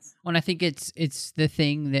audience. Well, and I think it's the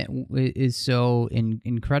thing that is so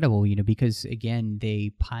incredible, because, again,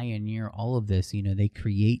 they pioneer all of this. They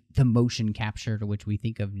create the motion capture to which we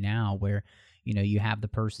think of now, where you have the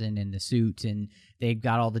person in the suit and they've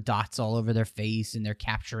got all the dots all over their face and they're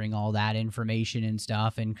capturing all that information and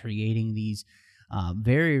stuff and creating these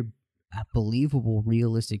very believable,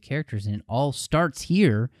 realistic characters. And it all starts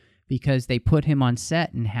here because they put him on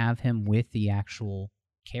set and have him with the actual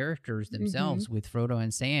characters themselves, with Frodo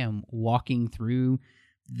and Sam walking through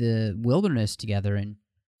the wilderness together. And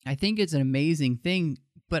I think it's an amazing thing.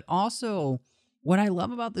 But also, what I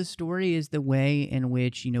love about this story is the way in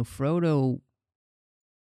which, Frodo,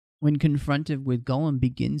 when confronted with Gollum,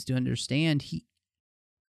 begins to understand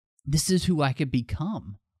this is who I could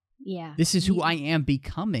become. Yeah. This is who I am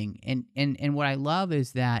becoming. And what I love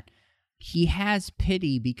is that he has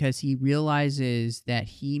pity because he realizes that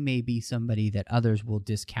he may be somebody that others will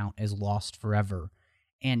discount as lost forever.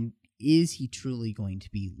 And is he truly going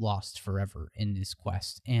to be lost forever in this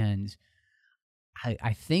quest? And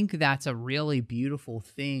I think that's a really beautiful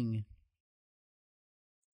thing,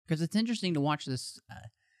 because it's interesting to watch this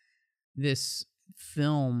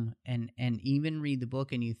film and even read the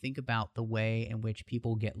book, and you think about the way in which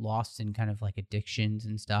people get lost in kind of like addictions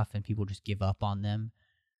and stuff, and people just give up on them.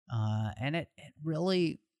 And it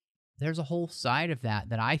really, there's a whole side of that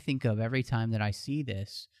I think of every time that I see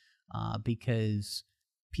this, because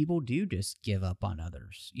people do just give up on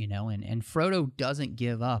others, and Frodo doesn't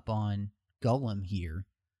give up on Gollum here,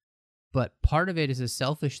 but part of it is a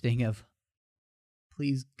selfish thing of,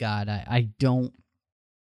 please God, I don't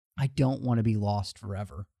want to be lost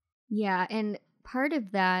forever. Yeah, and part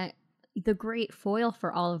of that, the great foil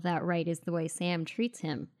for all of that, right, is the way Sam treats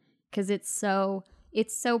him, because it's so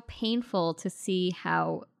painful to see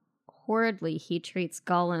how horridly he treats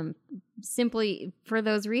Gollum, simply for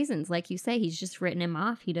those reasons. Like you say, he's just written him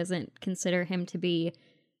off. He doesn't consider him to be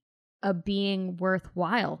a being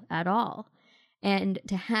worthwhile at all. And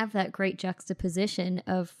to have that great juxtaposition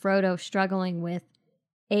of Frodo struggling with,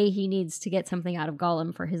 A, he needs to get something out of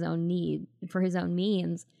Gollum for his own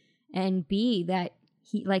means, and B, that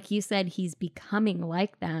he, like you said, he's becoming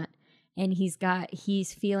like that, and he's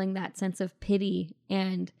feeling that sense of pity,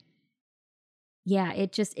 and yeah,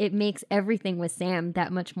 it makes everything with Sam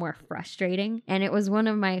that much more frustrating. And it was one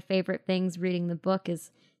of my favorite things reading the book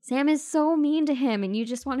is Sam is so mean to him, and you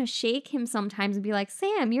just want to shake him sometimes and be like,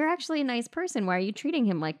 Sam, you're actually a nice person. Why are you treating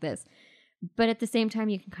him like this? But at the same time,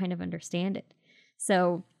 you can kind of understand it.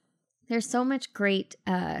 So there's so much great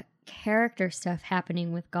character stuff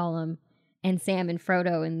happening with Gollum and Sam and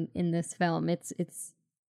Frodo in this film. It's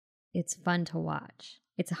fun to watch.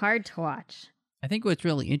 It's hard to watch. I think what's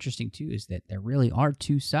really interesting, too, is that there really are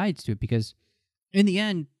two sides to it, because in the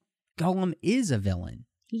end, Gollum is a villain.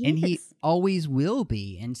 He always will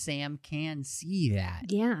be, and Sam can see that.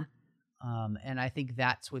 Yeah. And I think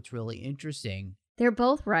that's what's really interesting. They're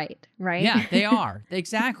both right? Yeah, they are.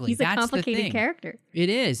 Exactly. He's that's a complicated the thing. character. It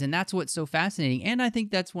is, and that's what's so fascinating. And I think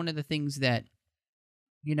that's one of the things that,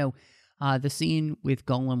 the scene with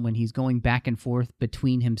Gollum when he's going back and forth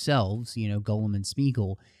between himself, Gollum and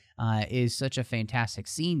Smeagol, is such a fantastic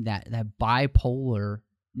scene, that bipolar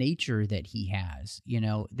nature that he has.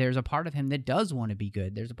 There's a part of him that does want to be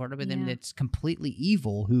good. There's a part of him that's completely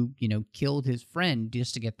evil, who, killed his friend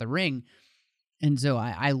just to get the ring. And so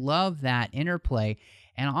I love that interplay.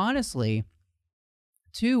 And honestly,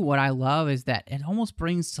 too, what I love is that it almost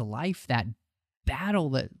brings to life that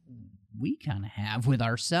battle that we kind of have with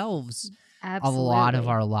ourselves. Absolutely. A lot of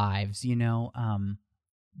our lives,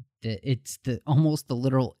 it's almost the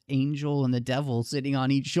literal angel and the devil sitting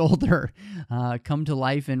on each shoulder come to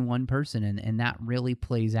life in one person, and that really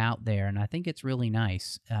plays out there, and I think it's really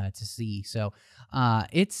nice to see. So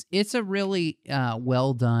it's a really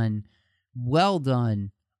well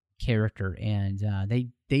done character, and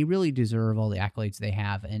they really deserve all the accolades they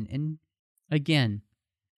have. And again,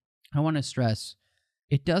 I want to stress,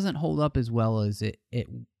 it doesn't hold up as well as it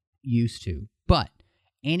used to, but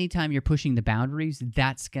anytime you're pushing the boundaries,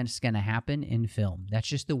 that's just going to happen in film. That's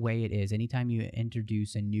just the way it is. Anytime you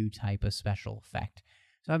introduce a new type of special effect.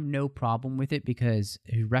 So I have no problem with it, because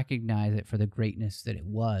you recognize it for the greatness that it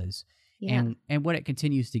was, and what it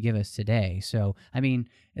continues to give us today. So, I mean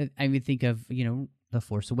think of, The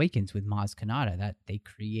Force Awakens with Maz Kanata, that they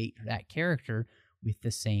create that character with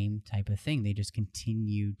the same type of thing. They just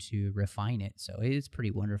continue to refine it. So it is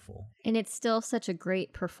pretty wonderful. And it's still such a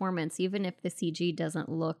great performance, even if the CG doesn't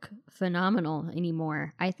look phenomenal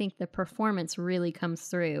anymore. I think the performance really comes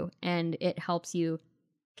through, and it helps you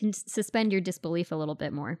suspend your disbelief a little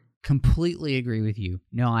bit more. Completely agree with you.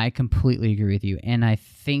 No, I completely agree with you. And I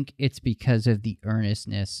think it's because of the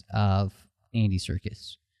earnestness of Andy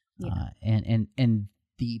Serkis, and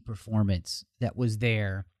the performance that was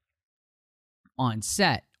there on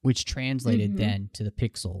set, which translated then to the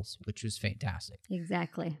pixels, which was fantastic.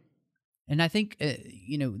 Exactly. And I think,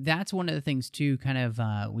 that's one of the things too, kind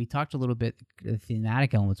of, we talked a little bit the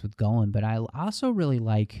thematic elements with Gollum, but I also really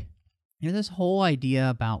like, this whole idea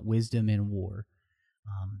about wisdom in war,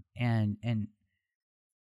 and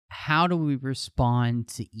how do we respond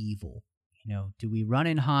to evil? Do we run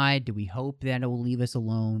and hide? Do we hope that it will leave us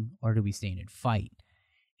alone, or do we stand and fight?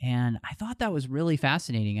 And I thought that was really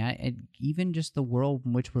fascinating. Even just the world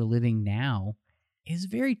in which we're living now is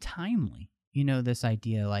very timely. This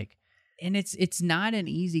idea, and it's not an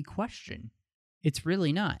easy question. It's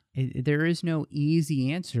really not. There is no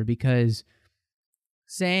easy answer, because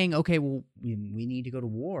saying, okay, well, we need to go to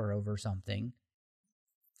war over something,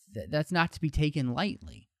 that's not to be taken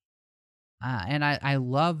lightly. And I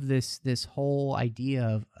love this whole idea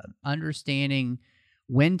of understanding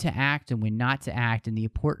when to act and when not to act, and the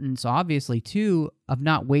importance, obviously, too, of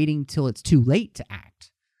not waiting till it's too late to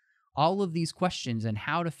act. All of these questions and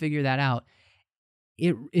how to figure that out,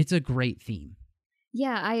 it's a great theme.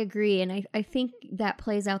 Yeah, I agree. And I think that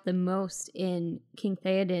plays out the most in King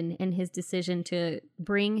Theoden and his decision to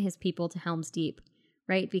bring his people to Helm's Deep,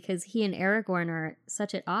 right? Because he and Aragorn are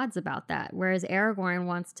such at odds about that, whereas Aragorn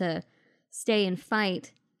wants to stay and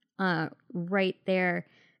fight right there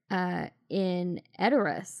in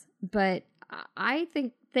Edoras. But I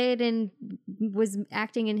think Theoden was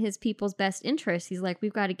acting in his people's best interest. He's like,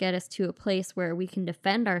 we've got to get us to a place where we can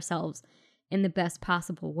defend ourselves in the best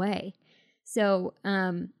possible way. So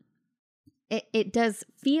it does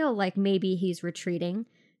feel like maybe he's retreating,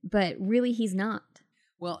 but really he's not.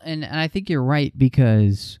 Well, and I think you're right,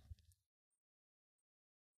 because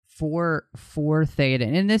for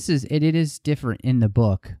Theoden, and it is different in the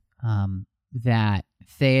book, that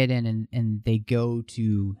Theoden and they go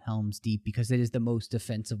to Helm's Deep because it is the most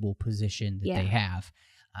defensible position that they have.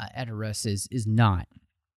 Edoras is not.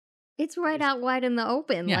 It's right out wide in the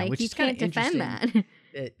open. Yeah, like, you can't defend that.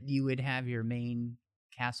 That you would have your main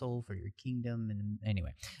castle for your kingdom, and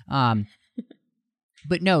anyway.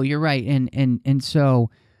 But no, you're right, and so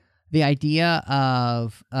the idea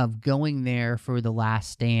of going there for the last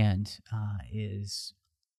stand is,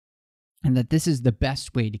 and that this is the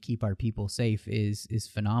best way to keep our people safe is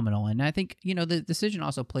phenomenal. And I think, you know, the decision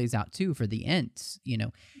also plays out too for the Ents. You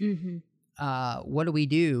know, what do we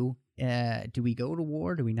do? Do we go to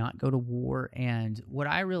war? Do we not go to war? And what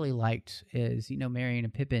I really liked is, you know, Merry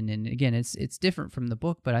and Pippin, and again, it's different from the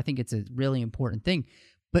book, but I think it's a really important thing.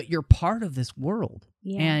 But you're part of this world.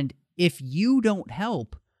 Yeah. And if you don't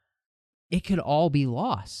help, it could all be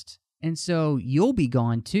lost. And so you'll be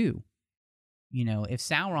gone too. You know, if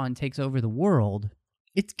Sauron takes over the world,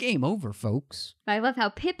 it's game over, folks. I love how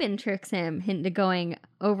Pippin tricks him into going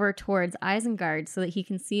over towards Isengard so that he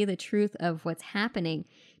can see the truth of what's happening.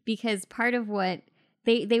 Because part of what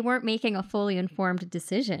they weren't making a fully informed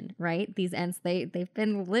decision, right? These Ents, they've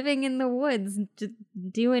been living in the woods,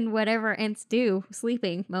 doing whatever Ents do,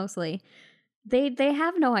 sleeping mostly. They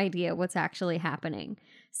have no idea what's actually happening.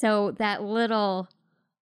 So that little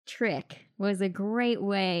trick was a great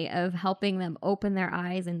way of helping them open their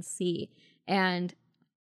eyes and see. And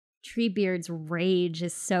Treebeard's rage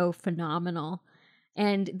is so phenomenal.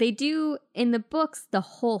 And they do, in the books, the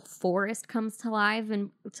whole forest comes to life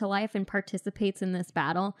and participates in this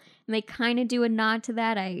battle. And they kind of do a nod to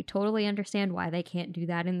that. I totally understand why they can't do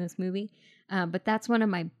that in this movie. But that's one of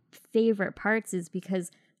my favorite parts, is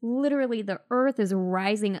because literally the earth is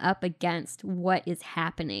rising up against what is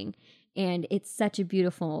happening. And it's such a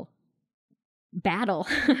beautiful battle.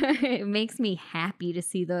 It makes me happy to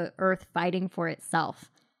see the earth fighting for itself.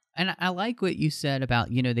 And I like what you said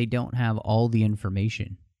about, you know, they don't have all the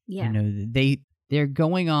information. Yeah. You know, they're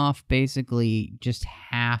going off basically just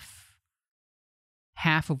half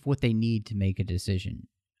of what they need to make a decision,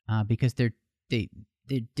 because they're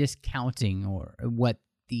discounting or what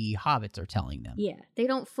the hobbits are telling them. Yeah, they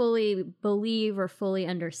don't fully believe or fully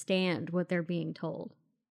understand what they're being told.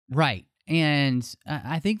 Right. And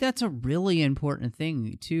I think that's a really important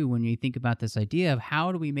thing, too, when you think about this idea of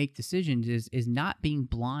how do we make decisions is not being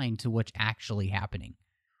blind to what's actually happening.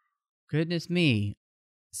 Goodness me,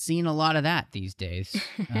 seen a lot of that these days.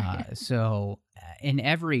 So in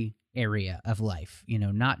every area of life, you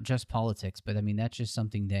know, not just politics, but I mean, that's just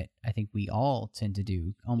something that I think we all tend to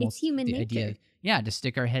do. Almost it's human the nature. Idea, yeah, to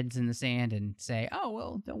stick our heads in the sand and say, oh,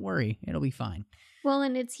 well, don't worry, it'll be fine. Well,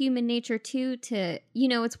 and it's human nature, too, to, you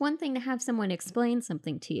know, it's one thing to have someone explain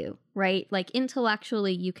something to you, right? Like,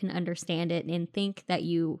 intellectually, you can understand it and think that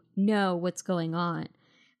you know what's going on.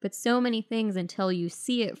 But so many things, until you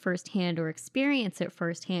see it firsthand or experience it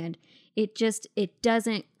firsthand, it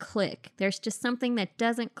doesn't click. There's just something that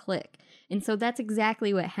doesn't click. And so that's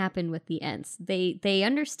exactly what happened with the Ents. They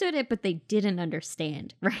understood it, but they didn't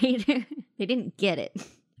understand, right? They didn't get it.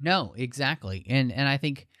 No, exactly. And I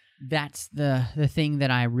think that's the thing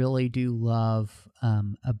that I really do love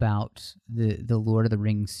about the Lord of the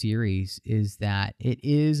Rings series, is that it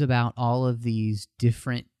is about all of these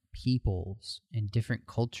different peoples and different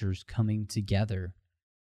cultures coming together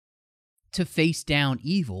to face down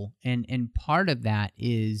evil. And part of that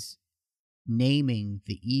is naming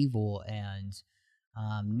the evil and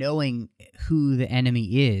knowing who the enemy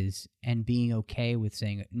is and being okay with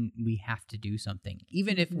saying we have to do something.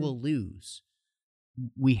 Even if we'll lose,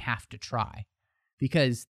 we have to try,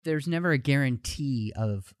 because there's never a guarantee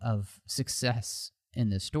of success in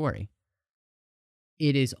the story.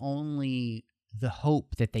 It is only the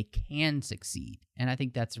hope that they can succeed. And I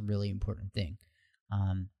think that's a really important thing.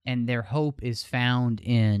 And their hope is found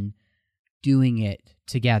in doing it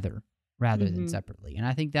together rather than separately. And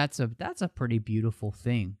I think that's a pretty beautiful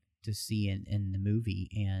thing to see in the movie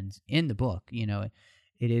and in the book. You know,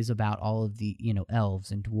 it is about all of the, you know,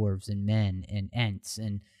 elves and dwarves and men and Ents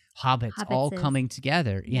and hobbits all coming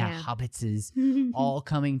together. Yeah, hobbits is all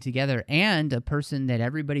coming together. And a person that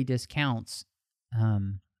everybody discounts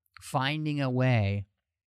finding a way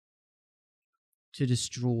to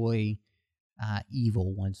destroy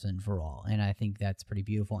evil once and for all. And I think that's pretty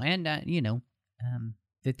beautiful. And, you know,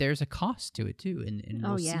 that there's a cost to it, too. And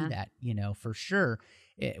we'll see that, you know, for sure.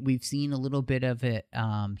 We've seen a little bit of it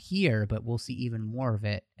here, but we'll see even more of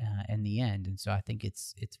it in the end. And so I think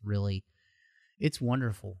it's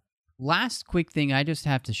wonderful. Last quick thing, I just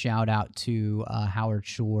have to shout out to Howard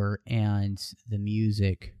Shore and the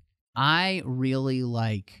music. I really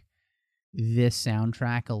like this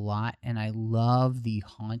soundtrack a lot, and I love the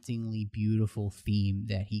hauntingly beautiful theme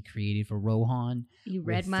that he created for Rohan. You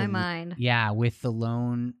read my mind. Yeah, with the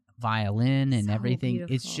lone violin and So everything.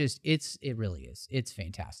 beautiful. It's just, it really is. It's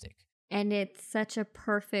fantastic. And it's such a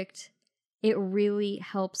it really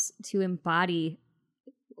helps to embody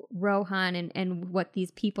Rohan and what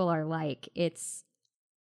these people are like. It's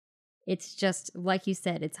It's just, like you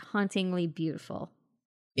said, it's hauntingly beautiful.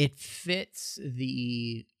 It fits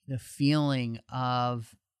the feeling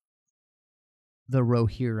of the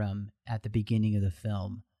Rohirrim at the beginning of the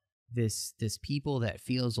film. This people that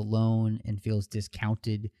feels alone and feels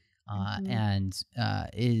discounted, and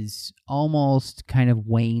is almost kind of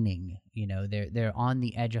waning. You know, they're on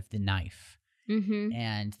the edge of the knife,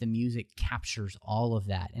 and the music captures all of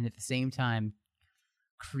that, and at the same time,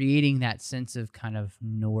 creating that sense of kind of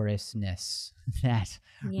Norrisness that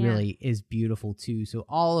really is beautiful too. So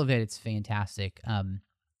all of it's fantastic.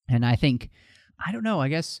 And I think, I don't know, I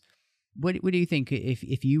guess, what do you think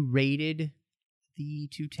if you rated the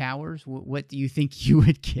Two Towers, what do you think you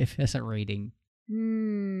would give as a rating?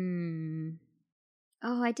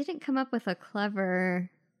 Oh, I didn't come up with a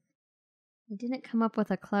clever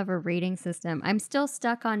rating system. I'm still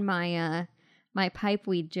stuck on my my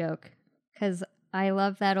pipeweed joke, because I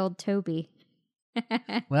love that old Toby.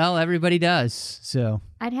 Well, everybody does, so.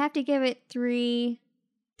 I'd have to give it three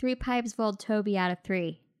pipes of old Toby out of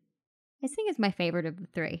 3. I think it's my favorite of the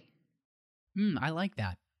 3. I like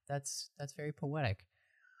that. That's very poetic.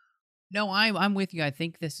 No, I'm with you. I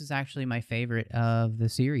think this is actually my favorite of the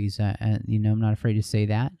series. You know, I'm not afraid to say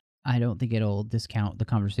that. I don't think it'll discount the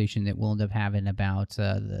conversation that we'll end up having about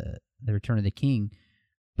the Return of the King.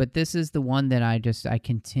 But this is the one that I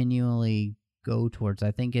continually go towards.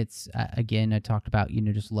 I think it's, again, I talked about, you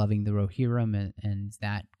know, just loving the Rohirrim and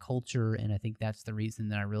that culture, and I think that's the reason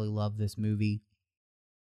that I really love this movie.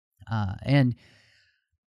 And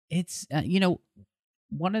it's, you know,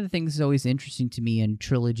 one of the things that's always interesting to me in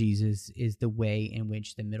trilogies is the way in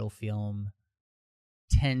which the middle film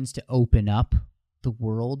tends to open up the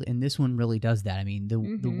world, and this one really does that. I mean,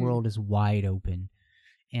 the world is wide open,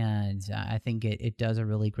 and I think it does a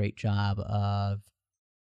really great job of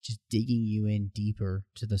just digging you in deeper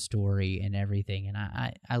to the story and everything. And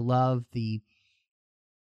I love the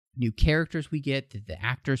new characters we get, the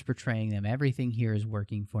actors portraying them. Everything here is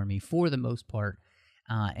working for me for the most part.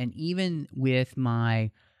 And even with my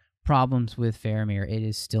problems with Faramir, it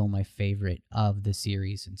is still my favorite of the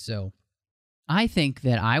series. And so I think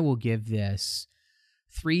that I will give this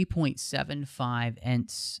 3.75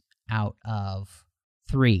 Ents out of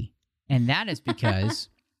 3. And that is because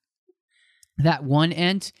that one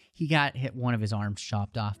Ent, he got hit one of his arms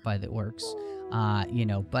chopped off by the orcs. You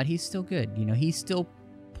know, but he's still good. You know, he's still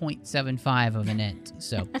 0.75 of an Ent.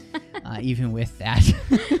 So even with that.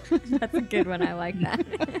 That's a good one. I like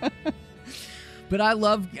that. But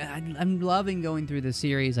I'm loving going through the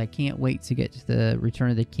series. I can't wait to get to the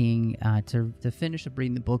Return of the King, to finish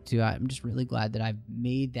reading the book too. I'm just really glad that I've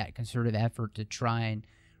made that concerted effort to try and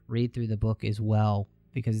read through the book as well,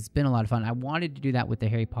 because it's been a lot of fun. I wanted to do that with the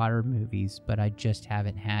Harry Potter movies, but I just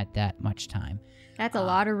haven't had that much time. That's a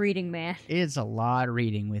lot of reading, man. It's a lot of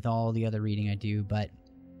reading with all the other reading I do, but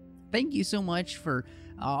thank you so much for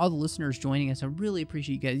all the listeners joining us. I really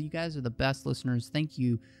appreciate you guys. You guys are the best listeners. Thank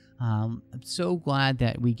you. I'm so glad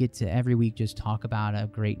that we get to every week just talk about a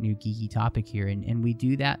great new geeky topic here. And we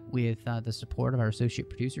do that with the support of our associate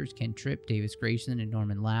producers, Ken Tripp, Davis Grayson, and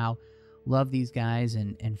Norman Lau. Love these guys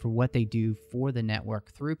and for what they do for the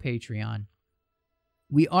network through Patreon.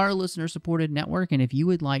 We are a listener-supported network, and if you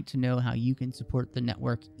would like to know how you can support the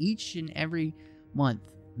network each and every month,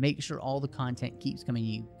 make sure all the content keeps coming to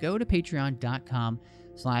you. Go to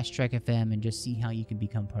patreon.com/TrekFM and just see how you can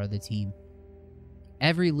become part of the team.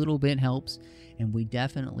 Every little bit helps, and we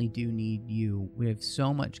definitely do need you. We have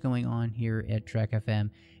so much going on here at Trek FM,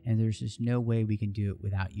 and there's just no way we can do it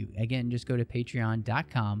without you. Again, just go to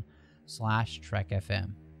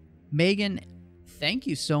patreon.com/TrekFM. Megan, thank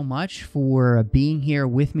you so much for being here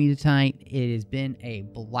with me tonight. It has been a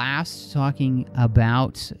blast talking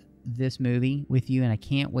about this movie with you, and I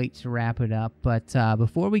can't wait to wrap it up. But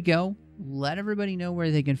before we go, let everybody know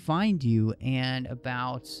where they can find you and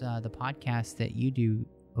about the podcast that you do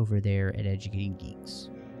over there at Educating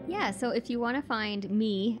Geeks. Yeah, so if you want to find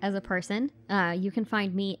me as a person, you can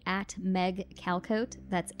find me at Meg Calcote.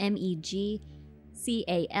 That's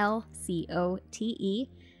MEGCALCOTE,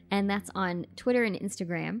 and that's on Twitter and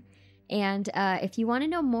Instagram. And if you want to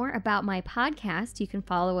know more about my podcast, you can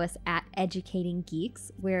follow us at Educating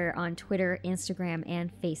Geeks. We're on Twitter, Instagram,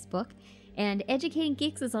 and Facebook. And Educating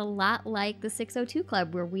Geeks is a lot like the 602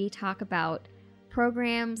 Club, where we talk about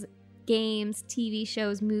programs, games, TV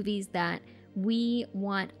shows, movies that we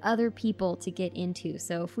want other people to get into.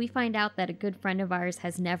 So if we find out that a good friend of ours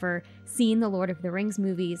has never seen the Lord of the Rings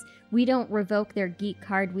movies, we don't revoke their geek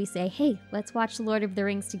card. We say, hey, let's watch the Lord of the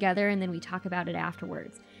Rings together, and then we talk about it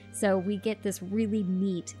afterwards. So we get this really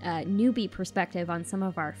neat newbie perspective on some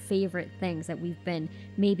of our favorite things that we've been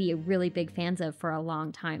maybe really big fans of for a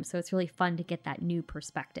long time. So it's really fun to get that new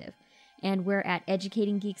perspective. And we're at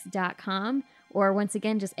educatinggeeks.com, or once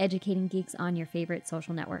again, just Educating Geeks on your favorite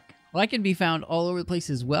social network. Well, I can be found all over the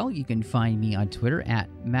place as well. You can find me on Twitter at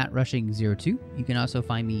MattRushing02. You can also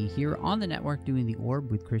find me here on the network doing The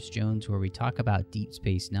Orb with Chris Jones, where we talk about Deep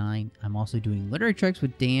Space Nine. I'm also doing Literary Treks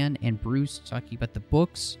with Dan and Bruce, talking about the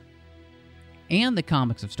books and the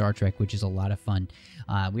comics of Star Trek, which is a lot of fun.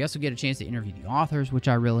 We also get a chance to interview the authors, which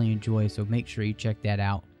I really enjoy, so make sure you check that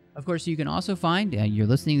out. Of course, you can also find, you're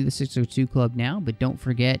listening to the 602 Club now, but don't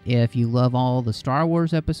forget, if you love all the Star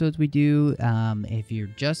Wars episodes we do, if you're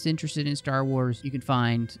just interested in Star Wars, you can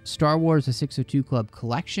find Star Wars The 602 Club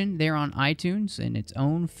collection there on iTunes in its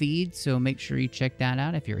own feed, so make sure you check that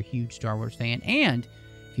out if you're a huge Star Wars fan. And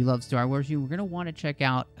if you love Star Wars, you're going to want to check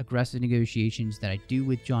out Aggressive Negotiations that I do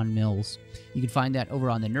with John Mills. You can find that over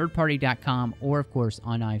on the nerdparty.com or, of course,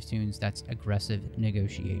 on iTunes. That's Aggressive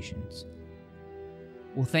Negotiations.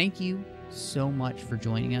 Well, thank you so much for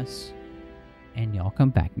joining us. And y'all come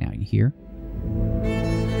back now, you hear?